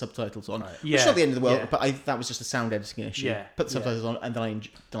had to put subtitles on. Which is not the end of the world, but that was just a sound editing issue. Yeah. Put the subtitles on and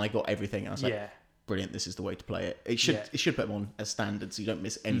then I got everything and I was like, Yeah. brilliant, this is the way to play it. It should put them on as standard so you don't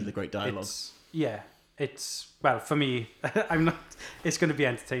miss any of the great dialogue. It's well, for me, it's going to be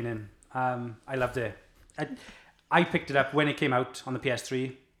entertaining. I loved it. I picked it up when it came out on the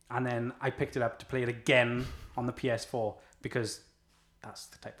PS3 and then I picked it up to play it again on the PS4 because that's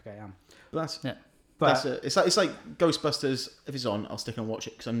the type of guy I am. But But it's like Ghostbusters. If it's on, I'll stick and watch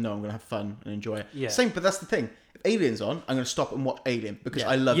it because I know I'm going to have fun and enjoy it. Yeah. Same, but that's the thing. If Alien's on, I'm going to stop and watch Alien because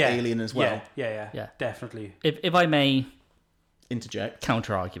I love Alien as well. Yeah, definitely. If I may Interject.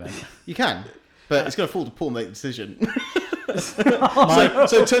 counter argument, You can, but it's going to fall to Paul to make the decision.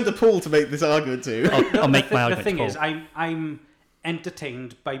 so turn to Paul to make this argument too. I'll make my The argument. thing Paul. is, I'm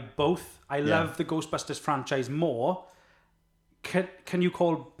entertained by both. I love the Ghostbusters franchise more. Can you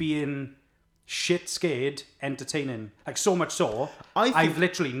call being shit scared entertaining? Like, so much so, I've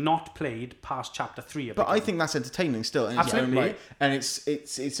literally not played past chapter 3. But I think that's entertaining still in its own Absolutely. right, and it's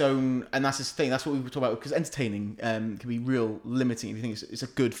its own, and that's the thing. That's what we were talking about because entertaining can be real limiting if you think it's a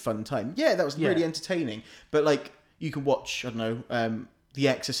good fun time. Yeah, that was really entertaining, but like you can watch, I don't know, The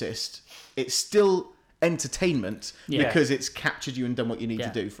Exorcist. It's still entertainment because it's captured you and done what you need to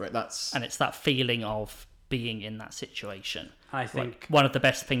do for it. And it's that feeling of being in that situation. I think one of the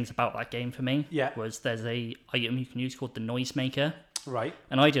best things about that game for me Yeah. was there's a item you can use called the Noisemaker. right,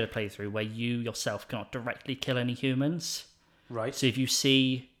 And I did a playthrough where you yourself cannot directly kill any humans. right. So if you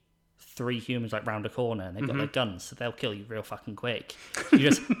see 3 humans like round a corner and they've got their guns, so they'll kill you real fucking quick. You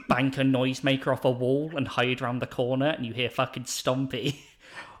just bank a Noisemaker off a wall and hide around the corner and you hear fucking Stompy.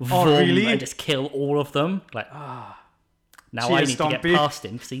 Oh, really? And just kill all of them. Like, now I Cheers, need to get Stompy. past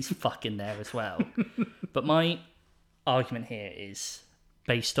him because he's fucking there as well. But my argument here is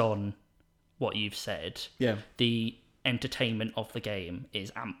based on what you've said. Yeah. The entertainment of the game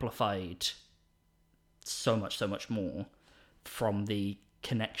is amplified so much more from the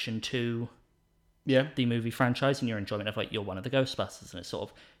connection to the movie franchise and your enjoyment of like you're one of the Ghostbusters and it's sort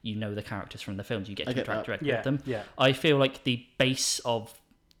of you know the characters from the films, you get to interact directly with them. Yeah. I feel like the base of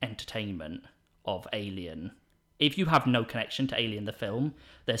entertainment of Alien, if you have no connection to Alien the film,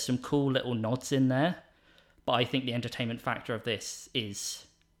 there's some cool little nods in there, but I think the entertainment factor of this is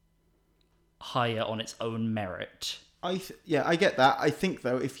higher on its own merit. I get that. I think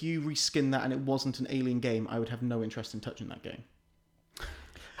though, if you reskin that and it wasn't an Alien game, I would have no interest in touching that game.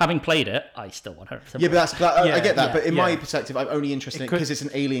 Having played it, I still 100%. Yeah, but I get that. yeah, But in my yeah. perspective, I'm only interested in it could- because it's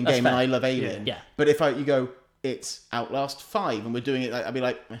an Alien That's game fair. and I love Alien. Yeah. But if you go, it's Outlast 5 and we're doing it, I'd be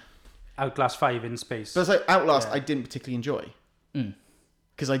like, eh. Outlast 5 in space. But it's like Outlast, I didn't particularly enjoy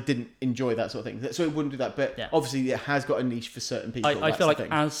because I didn't enjoy that sort of thing. So it wouldn't do that. But obviously, it has got a niche for certain people. I That's feel the like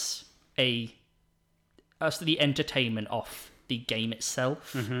thing. as the entertainment of the game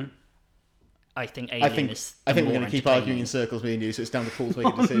itself, I think Alien is. I think we're going going to keep arguing in circles, me and you. So it's down to Paul to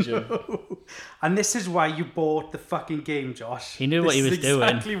make a decision. And this is why you bought the fucking game, Josh. He knew what he This was is doing.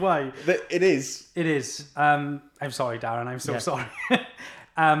 Exactly why. But it is. It is. I'm sorry, Darren. I'm so sorry.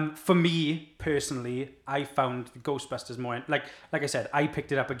 For me personally, I found the Ghostbusters more like I said, I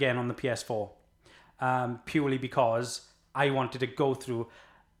picked it up again on the PS4 purely because I wanted to go through.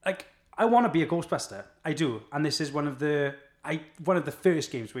 Like, I want to be a Ghostbuster, I do, and this is one of the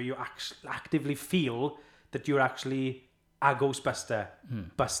first games where you actively feel that you're actually a Ghostbuster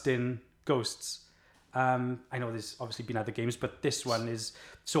busting ghosts. I know there's obviously been other games, but this one is,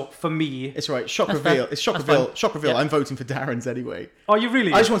 so for me... It's right. Shock reveal. It's shock reveal. Shock reveal. Yeah. I'm voting for Darren's anyway. Oh, you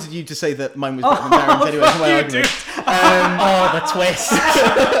really? I just wanted you to say that mine was better than Darren's anyway. That's my argument. Oh, the twist.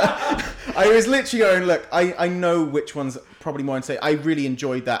 I was literally going, look, I know which one's probably more insane. I really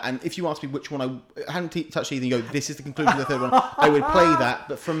enjoyed that. And if you asked me which one I hadn't touched either, you go, this is the conclusion of the third one, I would play that.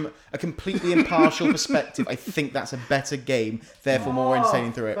 But from a completely impartial perspective, I think that's a better game, therefore more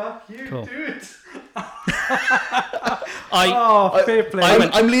entertaining through it. Fuck you, Cool. dude. I Fair play.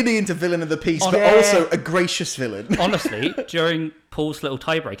 I'm leaning into villain of the piece, but Yeah. also a gracious villain. Honestly, during Paul's little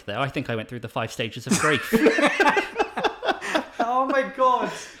tiebreak there, I think I went through the 5 stages of grief. Oh my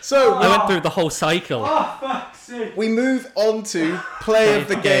god. So I went through the whole cycle. Oh, fuck's sake. we move on to play of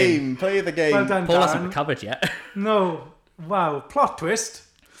the game. Play of the game. Well done, Paul hasn't Darren. recovered yet. No. Wow. Plot twist.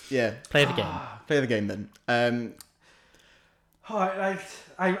 Yeah, Play the game. play of the game then. Oh,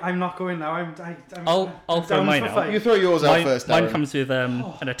 I'm not going now. I'll I'm throw down mine for out. five. You throw yours out first, Mine Darren, comes with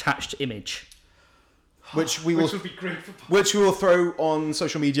an attached image. which we Which will would be great for which we will throw on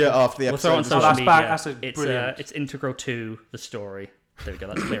social media after the We'll episode. throw it on as social well. that's media. bad- that's a it's brilliant. it's integral to the story. There we go.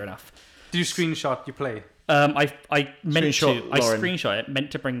 That's clear enough. Do you screenshot your play? I meant Screenshot to. I Lauren. screenshot it.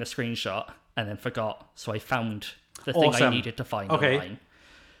 Meant to bring the screenshot and then forgot. So I found the thing I Awesome. needed to find Okay.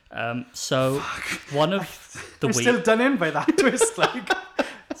 online. So one of the I'm still week. done in by that twist. Like,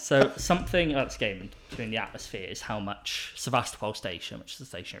 So something about this game, doing the atmosphere, is how much Sevastopol Station, which is the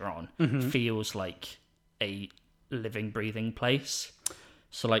station you're on, feels like a living, breathing place.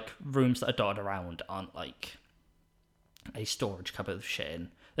 So like rooms that are dotted around aren't like a storage cupboard of shit in.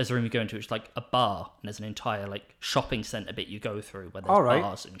 There's a room you go into which is like a bar, and there's an entire like shopping centre bit you go through where there's All right.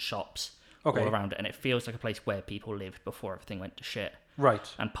 bars and shops Okay. all around it, and it feels like a place where people lived before everything went to shit.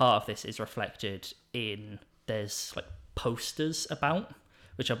 right. And part of this is reflected in there's like posters about,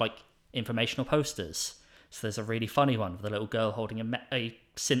 which are like informational posters. So there's a really funny one with a little girl holding a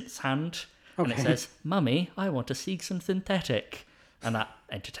synth's hand, and it Okay. says, "Mummy, I want to see some synthetic." And that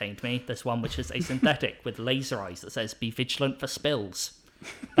entertained me. There's one which is a synthetic with laser eyes that says, "Be vigilant for spills."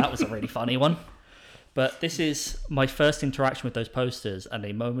 That was a really funny one. But this is my first interaction with those posters and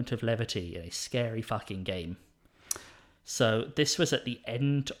a moment of levity in a scary fucking game. So this was at the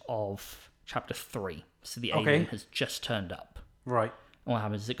end of chapter 3. So the alien has just turned up. Right. And what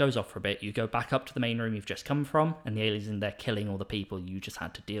happens is it goes off for a bit. You go back up to the main room you've just come from, and the alien's in there killing all the people you just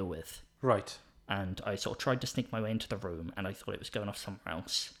had to deal with. Right. And I sort of tried to sneak my way into the room, and I thought it was going off somewhere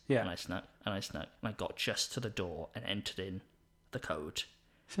else. Yeah. And I snuck, and I got just to the door and entered in the code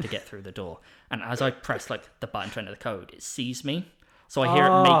to get through the door. And as I press like the button to enter the code, it sees me. So I hear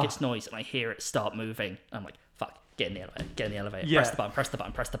it make its noise, and I hear it start moving. I'm like, fuck, get in the elevator, Yeah. press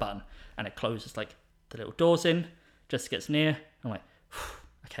the button. And it closes like the little doors in, just gets near. I'm like,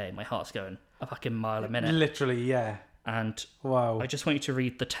 okay, my heart's going a fucking mile a minute. Literally, yeah. And Wow. I just want you to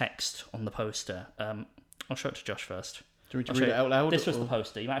read the text on the poster. I'll show it to Josh first. Do we I'll read show it you. out loud? This was or- the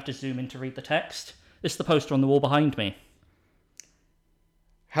poster. You might have to zoom in to read the text. This is the poster on the wall behind me.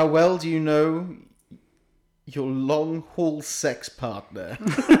 How well do you know your long haul sex partner?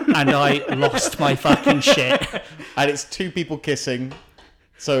 And I lost my fucking shit. And it's two people kissing.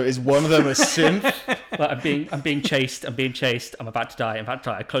 So is one of them a synth? But I'm being chased. I'm about to die.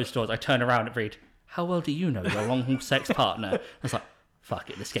 I close the doors. I turn around and read, how well do you know your long haul sex partner? I was like, fuck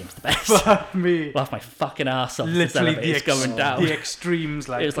it, this game's the best. Fuck me. Laugh my fucking ass off. This Literally elevator's going down. the extremes.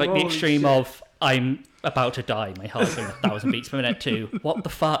 Like, It was like the holy extreme shit. of I'm about to die. My heart's going 1,000 beats per minute to what the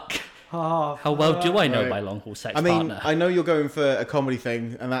fuck? Oh, How well do I know Right. my long haul sex I mean, partner? I know you're going for a comedy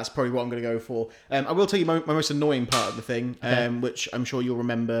thing, and that's probably what I'm going to go for. I will tell you my most annoying part of the thing, which I'm sure you'll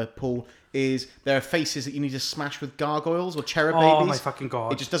remember, Paul, is there are faces that you need to smash with gargoyles or cherub Oh babies. my fucking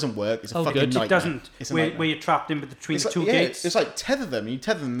god. It just doesn't work. It's a Oh, fucking good. nightmare. It doesn't. It's a Where nightmare. you're trapped in between It's the like, two yeah, gates. it's like tether them. You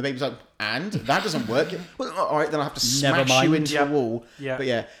tether them, the baby's like, and that doesn't work. Well, all right, then I have to Never smash you mind. into Yeah. the wall. Yeah. But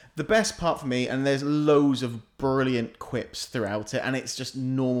yeah, the best part for me, and there's loads of brilliant quips throughout it, and it's just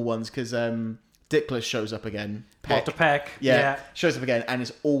normal ones because Dickless shows up again. Walter Peck. Yeah, shows up again, and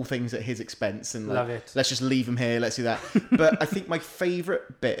it's all things at his expense. And like, Love it. let's just leave him here. Let's do that. But I think my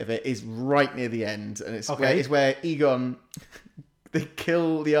favourite bit of it is right near the end, and it's Okay. where Egon they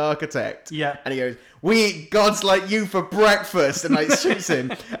kill the architect. Yeah. and he goes, "We eat gods like you for breakfast," and like shoots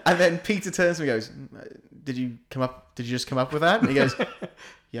him. And then Peter turns to me and goes, "Did you just come up with that?" And he goes,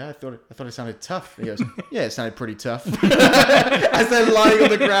 yeah, I thought it sounded tough. He goes, yeah, it sounded pretty tough. As they're lying on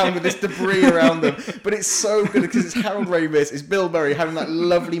the ground with this debris around them. But it's so good because it's Harold Ramis, it's Bill Murray having that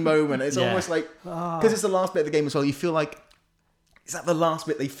lovely moment. It's almost like, because it's the last bit of the game as well, you feel like, is that the last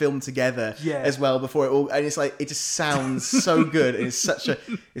bit they filmed together as well before it all? And it's like, it just sounds so good. And it's such a,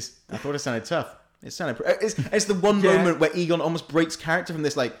 I thought it sounded tough. It sounded, it's the one moment where Egon almost breaks character from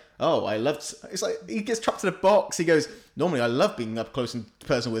this, like, oh, it's like, he gets trapped in a box. He goes, normally I love being up close and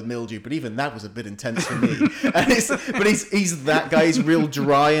personal with mildew, but even that was a bit intense for me. But he's that guy. He's real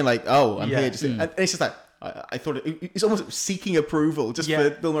dry and like, oh, I'm here. And it's just like, I thought he's almost seeking approval just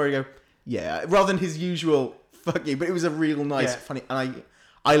for Bill Murray to go, yeah, rather than his usual fuck you. But it was a real nice, funny, and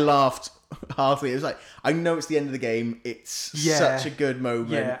I laughed heartily. It was like, I know it's the end of the game. It's such a good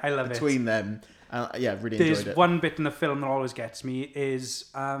moment I love between them. Really enjoyed it. There's one bit in the film that always gets me is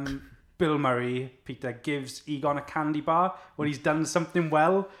Bill Murray, Peter, gives Egon a candy bar when he's done something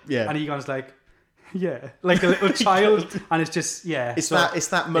well. Yeah. And Egon's like, like a little child. And it's just, It's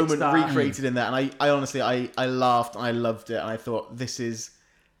that moment recreated in that. And I honestly, I laughed and I loved it. And I thought, this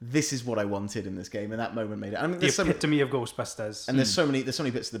is what I wanted in this game, and that moment made it. I mean, there's the epitome of Ghostbusters. And there's so many bits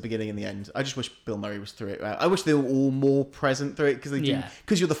at the beginning and the end. I just wish Bill Murray was through it. I wish they were all more present through it, because they do.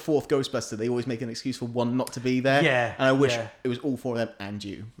 Because you're the fourth Ghostbuster, they always make an excuse for one not to be there. Yeah. And I wish it was all four of them and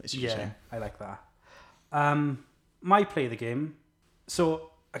you. It's just a shame. I like that. My play of the game. So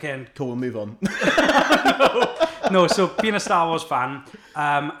again, cool. We'll move on. no. So being a Star Wars fan,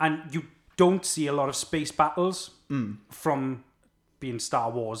 and you don't see a lot of space battles from being Star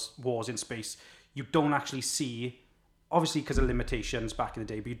Wars, wars in space, you don't actually see, obviously because of limitations back in the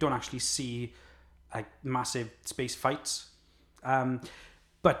day, but you don't actually see like massive space fights.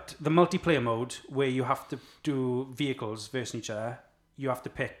 But the multiplayer mode, where you have to do vehicles versus each other, you have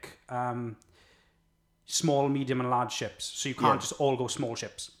to pick small, medium, and large ships. So you can't just all go small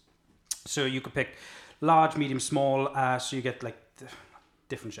ships. So you could pick large, medium, small, so you get like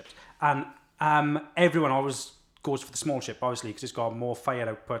different ships. And everyone always goes for the small ship, obviously, because it's got more fire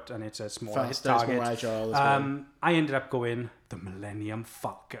output and it's a smaller hit target. More agile as well. I ended up going the Millennium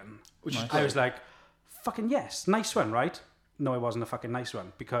Falcon. I was like, fucking yes, nice one, right? No, it wasn't a fucking nice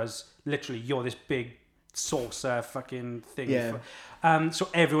one, because literally you're this big saucer fucking thing. Yeah. So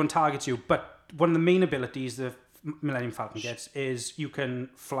everyone targets you. But one of the main abilities the Millennium Falcon gets is you can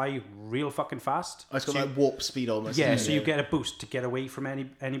fly real fucking fast. It's got like warp speed almost. Yeah, so you get a boost to get away from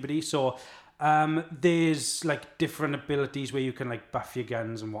anybody. So there's like different abilities where you can like buff your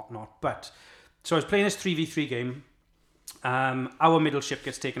guns and whatnot. But so I was playing this 3v3 game. Our middle ship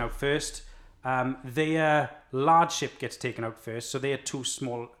gets taken out first. Their large ship gets taken out first. So they are too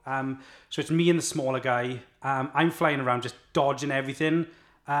small. So it's me and the smaller guy. I'm flying around just dodging everything.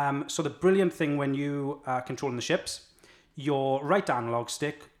 So the brilliant thing when you are controlling the ships, your right analog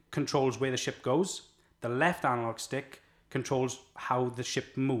stick controls where the ship goes. The left analog stick controls how the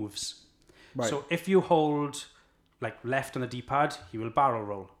ship moves. Right. So if you hold like left on the D-pad, you will barrel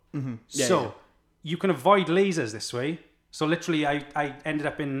roll. Mm-hmm. You can avoid lasers this way. So literally I ended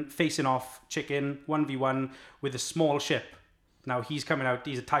up facing off chicken 1v1 with a small ship. Now he's coming out,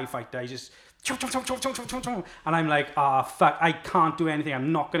 he's a TIE fighter, he's just and I'm like, fuck, I can't do anything.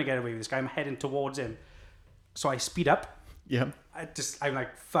 I'm not going to get away with this guy. I'm heading towards him. So I speed up. Yeah. I'm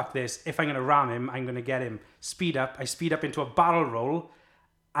like, fuck this. If I'm going to ram him, I'm going to get him. Speed up. I speed up into a barrel roll.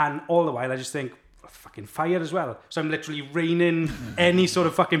 And all the while, I just think, fucking fire as well. So I'm literally raining any sort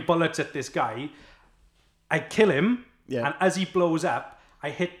of fucking bullets at this guy. I kill him. Yeah. And as he blows up, I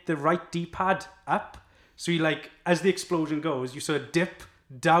hit the right D-pad up. So you like, as the explosion goes, you sort of dip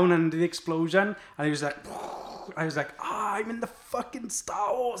down under the explosion. And he was like, I'm in the fucking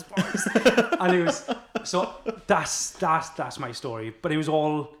Star Wars, boys. And it was, so that's my story. But it was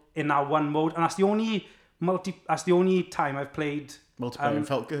all in that one mode. And that's the only time I've played multiplayer and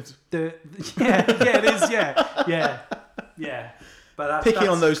felt good. It is, yeah. But that's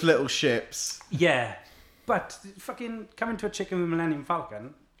on those little ships. Yeah, but fucking coming to a chicken with Millennium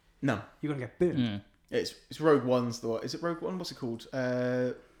Falcon. No, you're gonna get burned. It's Rogue One's the one. Is it Rogue One? What's it called?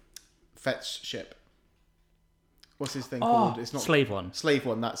 Fett's ship. What's his thing called? It's not Slave One. Slave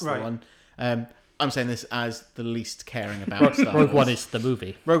One. That's the one. I'm saying this as the least caring about Star Wars. Rogue One is the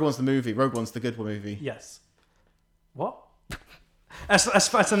movie. Rogue One's the movie. Rogue One's the good one movie. Yes. What?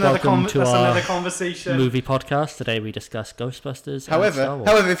 That's another conversation. Movie podcast. Today we discuss Ghostbusters. However,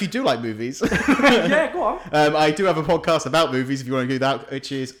 if you do like movies, yeah, go on. I do have a podcast about movies. If you want to do that,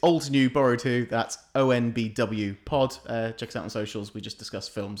 which is Old New Borrow 2. That's ONBW Pod. Check us out on socials. We just discuss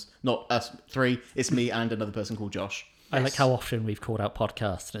films. Not us three. It's me and another person called Josh. I like how often we've called out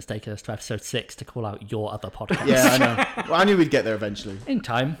podcasts, and it's taken us to episode 6 to call out your other podcast. Yeah, I know. Well, I knew we'd get there eventually. In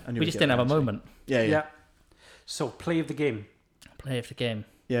time. I knew We we'd just get didn't have a there moment. Yeah, Yeah. yeah. So, play of the game. Play of the game.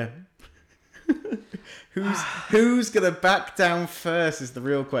 Yeah. Who's gonna back down first is the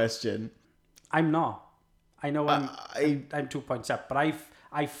real question. I'm not. I know I'm 2 points up, but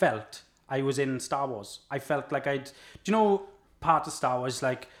I felt I was in Star Wars. I felt like do you know part of Star Wars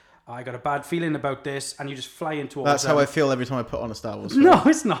like I got a bad feeling about this, and you just fly into. That's how I feel every time I put on a Star Wars film. No,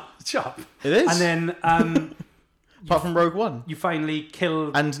 it's not. Shut up. It is. And then Apart from Rogue One you finally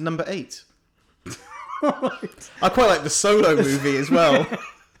kill. and number 8. I quite like the Solo movie as well.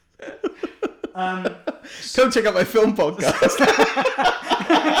 Come check out my film podcast.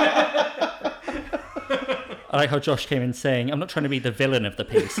 I like how Josh came in saying, I'm not trying to be the villain of the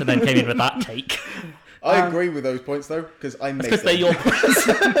piece, and then came in with that take. I agree with those points though, because I made Because they're them. your points.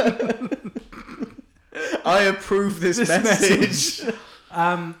 I approve this message.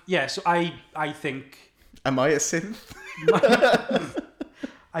 Yeah, so I think Am I a synth?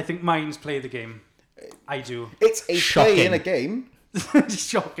 I think mine's play the game. I do. It's a Shocking. play in a game.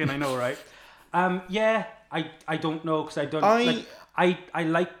 Shocking, I know, right? Yeah, I don't know because I don't. I- I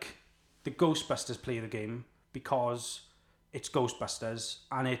like the Ghostbusters play the game because it's Ghostbusters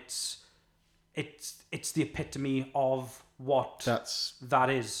and it's the epitome of what that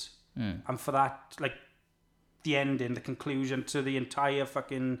is, and for that, like the ending, the conclusion to the entire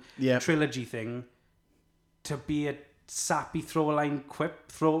fucking trilogy thing, to be a sappy throwaway quip.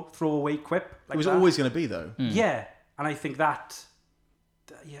 Like It was that. always going to be though. Yeah, and I think that.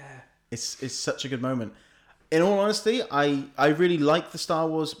 Yeah. It's such a good moment. In all honesty, I really like the Star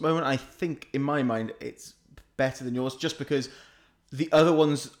Wars moment. I think in my mind it's better than yours, just because the other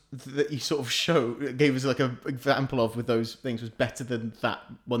ones that you sort of gave us like an example of with those things was better than that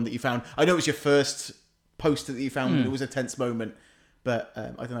one that you found. I know it was your first poster that you found, and it was a tense moment, but I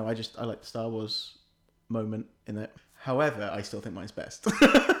don't know. I like the Star Wars moment in it. However, I still think mine's best.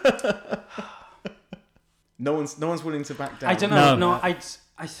 No one's willing to back down. I don't know. No. No, I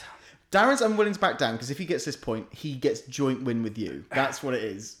Darren's unwilling to back down because if he gets this point, he gets joint win with you. That's what it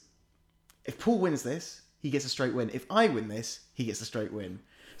is. If Paul wins this, he gets a straight win. If I win this, he gets a straight win.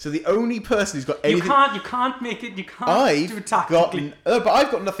 So the only person who's got anything... you can't make it. You can't do it tactically. But I've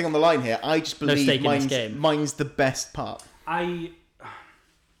got nothing on the line here. I just No believe stake in this game. mine's the best part. Yeah.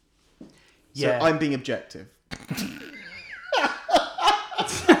 So I'm being objective.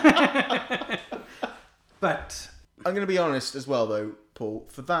 But I'm going to be honest as well, though, Paul.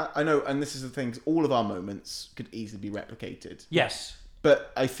 For that, I know, and this is the thing, all of our moments could easily be replicated. yes,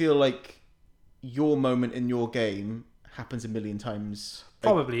 But I feel like your moment in your game happens a million times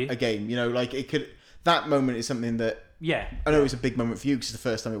Probably. a game. You know, like it could. That moment is something that yeah. I know it's a big moment for you because it's the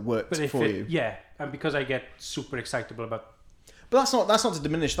first time it worked But if for you. yeah, and because I get super excitable about. But that's not to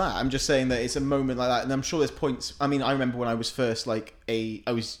diminish that. I'm just saying that it's a moment like that, and I'm sure there's points. I mean, I remember when I was first I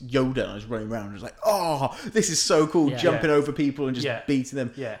was Yoda and I was running around. And I was like, oh, this is so cool, Yeah. jumping over people and just Yeah. beating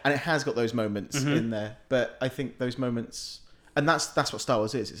them. Yeah. And it has got those moments in there. But I think those moments, and that's what Star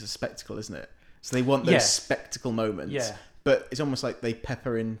Wars is. It's a spectacle, isn't it? So they want those Yeah. spectacle moments. Yeah. But it's almost like they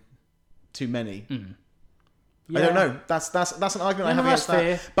pepper in too many. Yeah. I don't know. That's an argument I Yeah, have no, against that's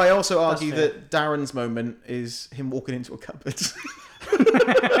that. fair. But I also argue fair. that Darren's moment is him walking into a cupboard.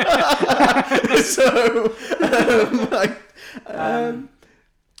 So,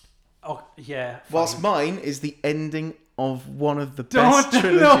 Oh yeah. whilst fine. mine is the ending of one of the best don't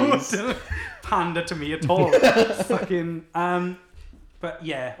trilogies. pander to me at all. Fucking. But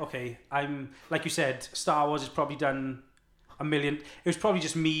yeah, okay. I'm like you said. Star Wars has probably done a million. It was probably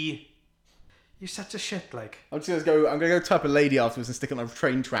just me. You're such a shit. Like. I'm just gonna go. I'm gonna go type a lady afterwards and stick it on a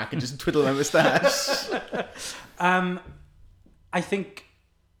train track and just twiddle my moustache. I think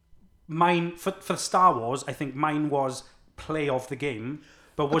mine for Star Wars. I think mine was play of the game.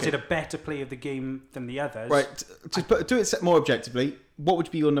 But was it a better play of the game than the others? Right. Do it more objectively. What would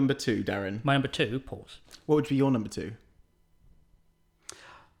be your number 2, Darren? My number 2, pause. What would be your number 2?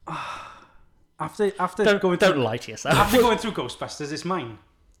 After Don't lie to yourself. after going through Ghostbusters, it's mine.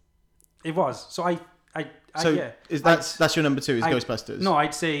 It was. So So yeah. that's your number 2 is I- Ghostbusters. No,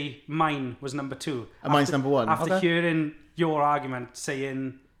 I'd say mine was number 2. And mine's number 1. After Okay. hearing your argument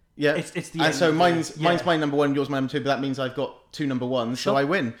saying Yeah, it's the and end so of mine's it. my number 1, yours my number 2, but that means I've got 2 number 1s, so Sure. I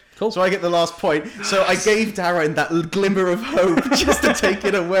win. Cool. So I get the last point. So I gave Darren that glimmer of hope just to take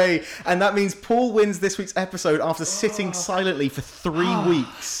it away, and that means Paul wins this week's episode after sitting silently for 3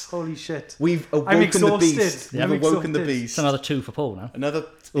 weeks. Holy shit. We've I'm awoken the exhausted. beast. I'm We've awoken the exhausted. beast. It's another 2 for Paul now. Another.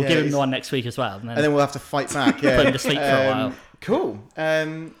 We'll yeah, give him it's- the one next week as well. And then, and then we'll have to fight back. Yeah, Put him to sleep for a while. Cool.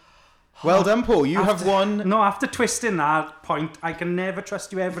 Well done, Paul. You have won. No, after twisting that point, I can never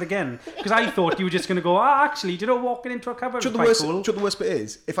trust you ever again. Because I thought you were just going to go, actually, do you know, walking into a cupboard Do is you know quite the cool. worst bit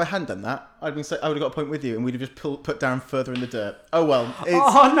is? If I hadn't done that, I would have got a point with you, and we'd have just put Darren further in the dirt. Oh well.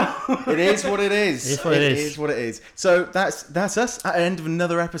 Oh, no. It is what it is. It is what it is. It is what it is. So that's us at the end of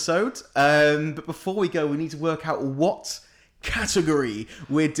another episode. But before we go, we need to work out what category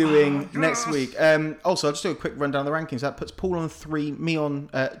we're doing next week. Also, I'll just do a quick rundown of the rankings. That puts Paul on 3, me on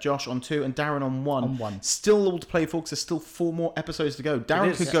Josh on 2, and Darren on 1. On 1. Still all to play, folks. There's still 4 more episodes to go.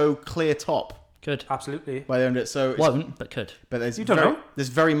 Darren is. could go clear top Good. Absolutely. by the end of it. So it's, Won't, but could. but there's You don't know. there's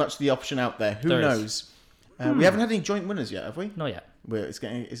very much the option out there. Who There is. knows? We haven't had any joint winners yet, have we? Not yet. It's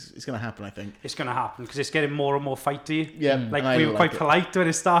going to happen, I think. It's going to happen because it's getting more and more fighty. Yeah, Like, and I we were like quite it. polite when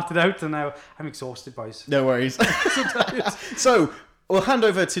it started out, and now I'm exhausted, boys. No worries. So we'll hand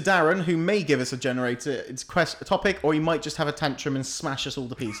over to Darren, who may give us a topic, or he might just have a tantrum and smash us all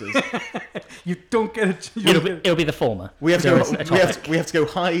to pieces. You don't get it. It'll be the former. We have to There go. isn't a We topic. have to go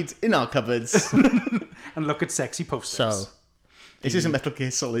hide in our cupboards. And look at sexy posters. So, This isn't Metal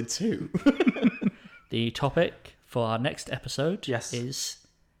Gear Solid 2. the topic for our next episode Yes. is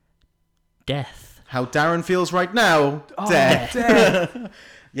death. How Darren feels right now. Death. Death.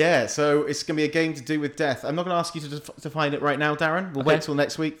 Yeah, so it's going to be a game to do with death. I'm not going to ask you to define it right now, Darren. We'll Okay. wait till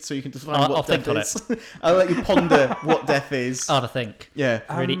next week so you can define I'll what think death on is. I'll let you ponder what death is. Hard to think. Yeah,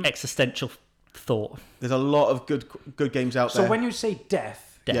 Really existential thought. there's a lot of good games out So there. when you say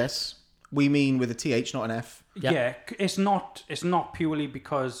death, Death. Yes, we mean with a TH, not an F. Yep. yeah, it's not purely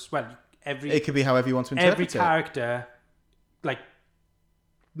because, well, every It could be however you want to interpret every it. character, like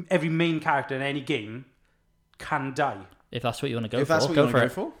every main character in any game, can die. If that's what you want to go If for, that's what go you want for to it.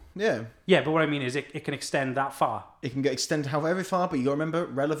 go for, yeah. Yeah, but what I mean is it can extend that far. It can get extended however far, but you got to remember,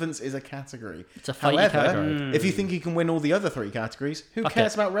 relevance is a category. It's a fighty However, category. if you think you can win all the other 3 categories, who Fuck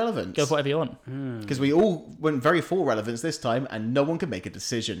cares it. about relevance? Go for whatever you want. Because we all went very for relevance this time, and no one can make a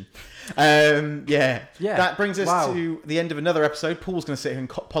decision. Yeah. Yeah. That brings us Wow. to the end of another episode. Paul's going to sit here and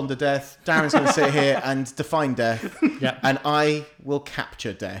ponder death. Darren's going to sit here and define death. Yeah. And I will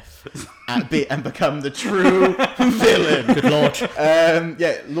capture death and become the true villain. Good lord.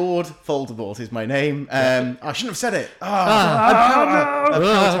 Yeah, Lord Voldemort is my name. I shouldn't have said it. I'm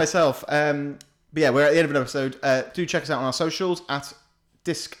proud of myself. But yeah, we're at the end of an episode. Do check us out on our socials at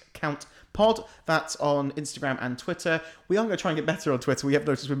Discount Pod. That's on Instagram and Twitter. We are going to try and get better on Twitter. We have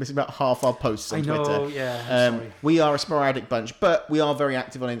noticed we're missing about half our posts on I know, Twitter. yeah, I'm sorry. We are a sporadic bunch, but we are very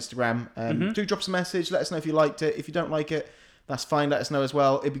active on Instagram. Do drop us a message. Let us know if you liked it. If you don't like it, that's fine. Let us know as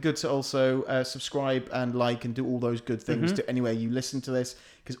well. It'd be good to also subscribe and like and do all those good things to anywhere you listen to this,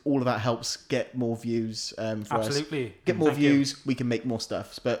 because all of that helps get more views for us. Absolutely. Get more Thank you. views, we can make more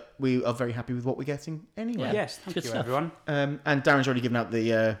stuff. But we are very happy with what we're getting anyway. Yeah. Yes, thank Good you, stuff. everyone. And Darren's already given out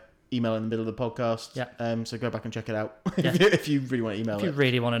the email in the middle of the podcast. Yeah. So go back and check it out Yeah. if you really want to email If you it.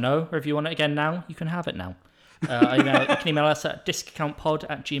 really want to know, or if you want it again now, you can have it now. You can email us at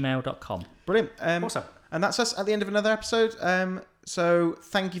discountpod@gmail.com. Brilliant. Awesome. And that's us at the end of another episode. So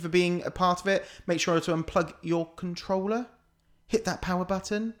thank you for being a part of it. Make sure to unplug your controller, hit that power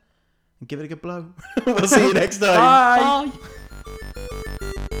button, and give it a good blow. We'll see you next time. Bye. Bye.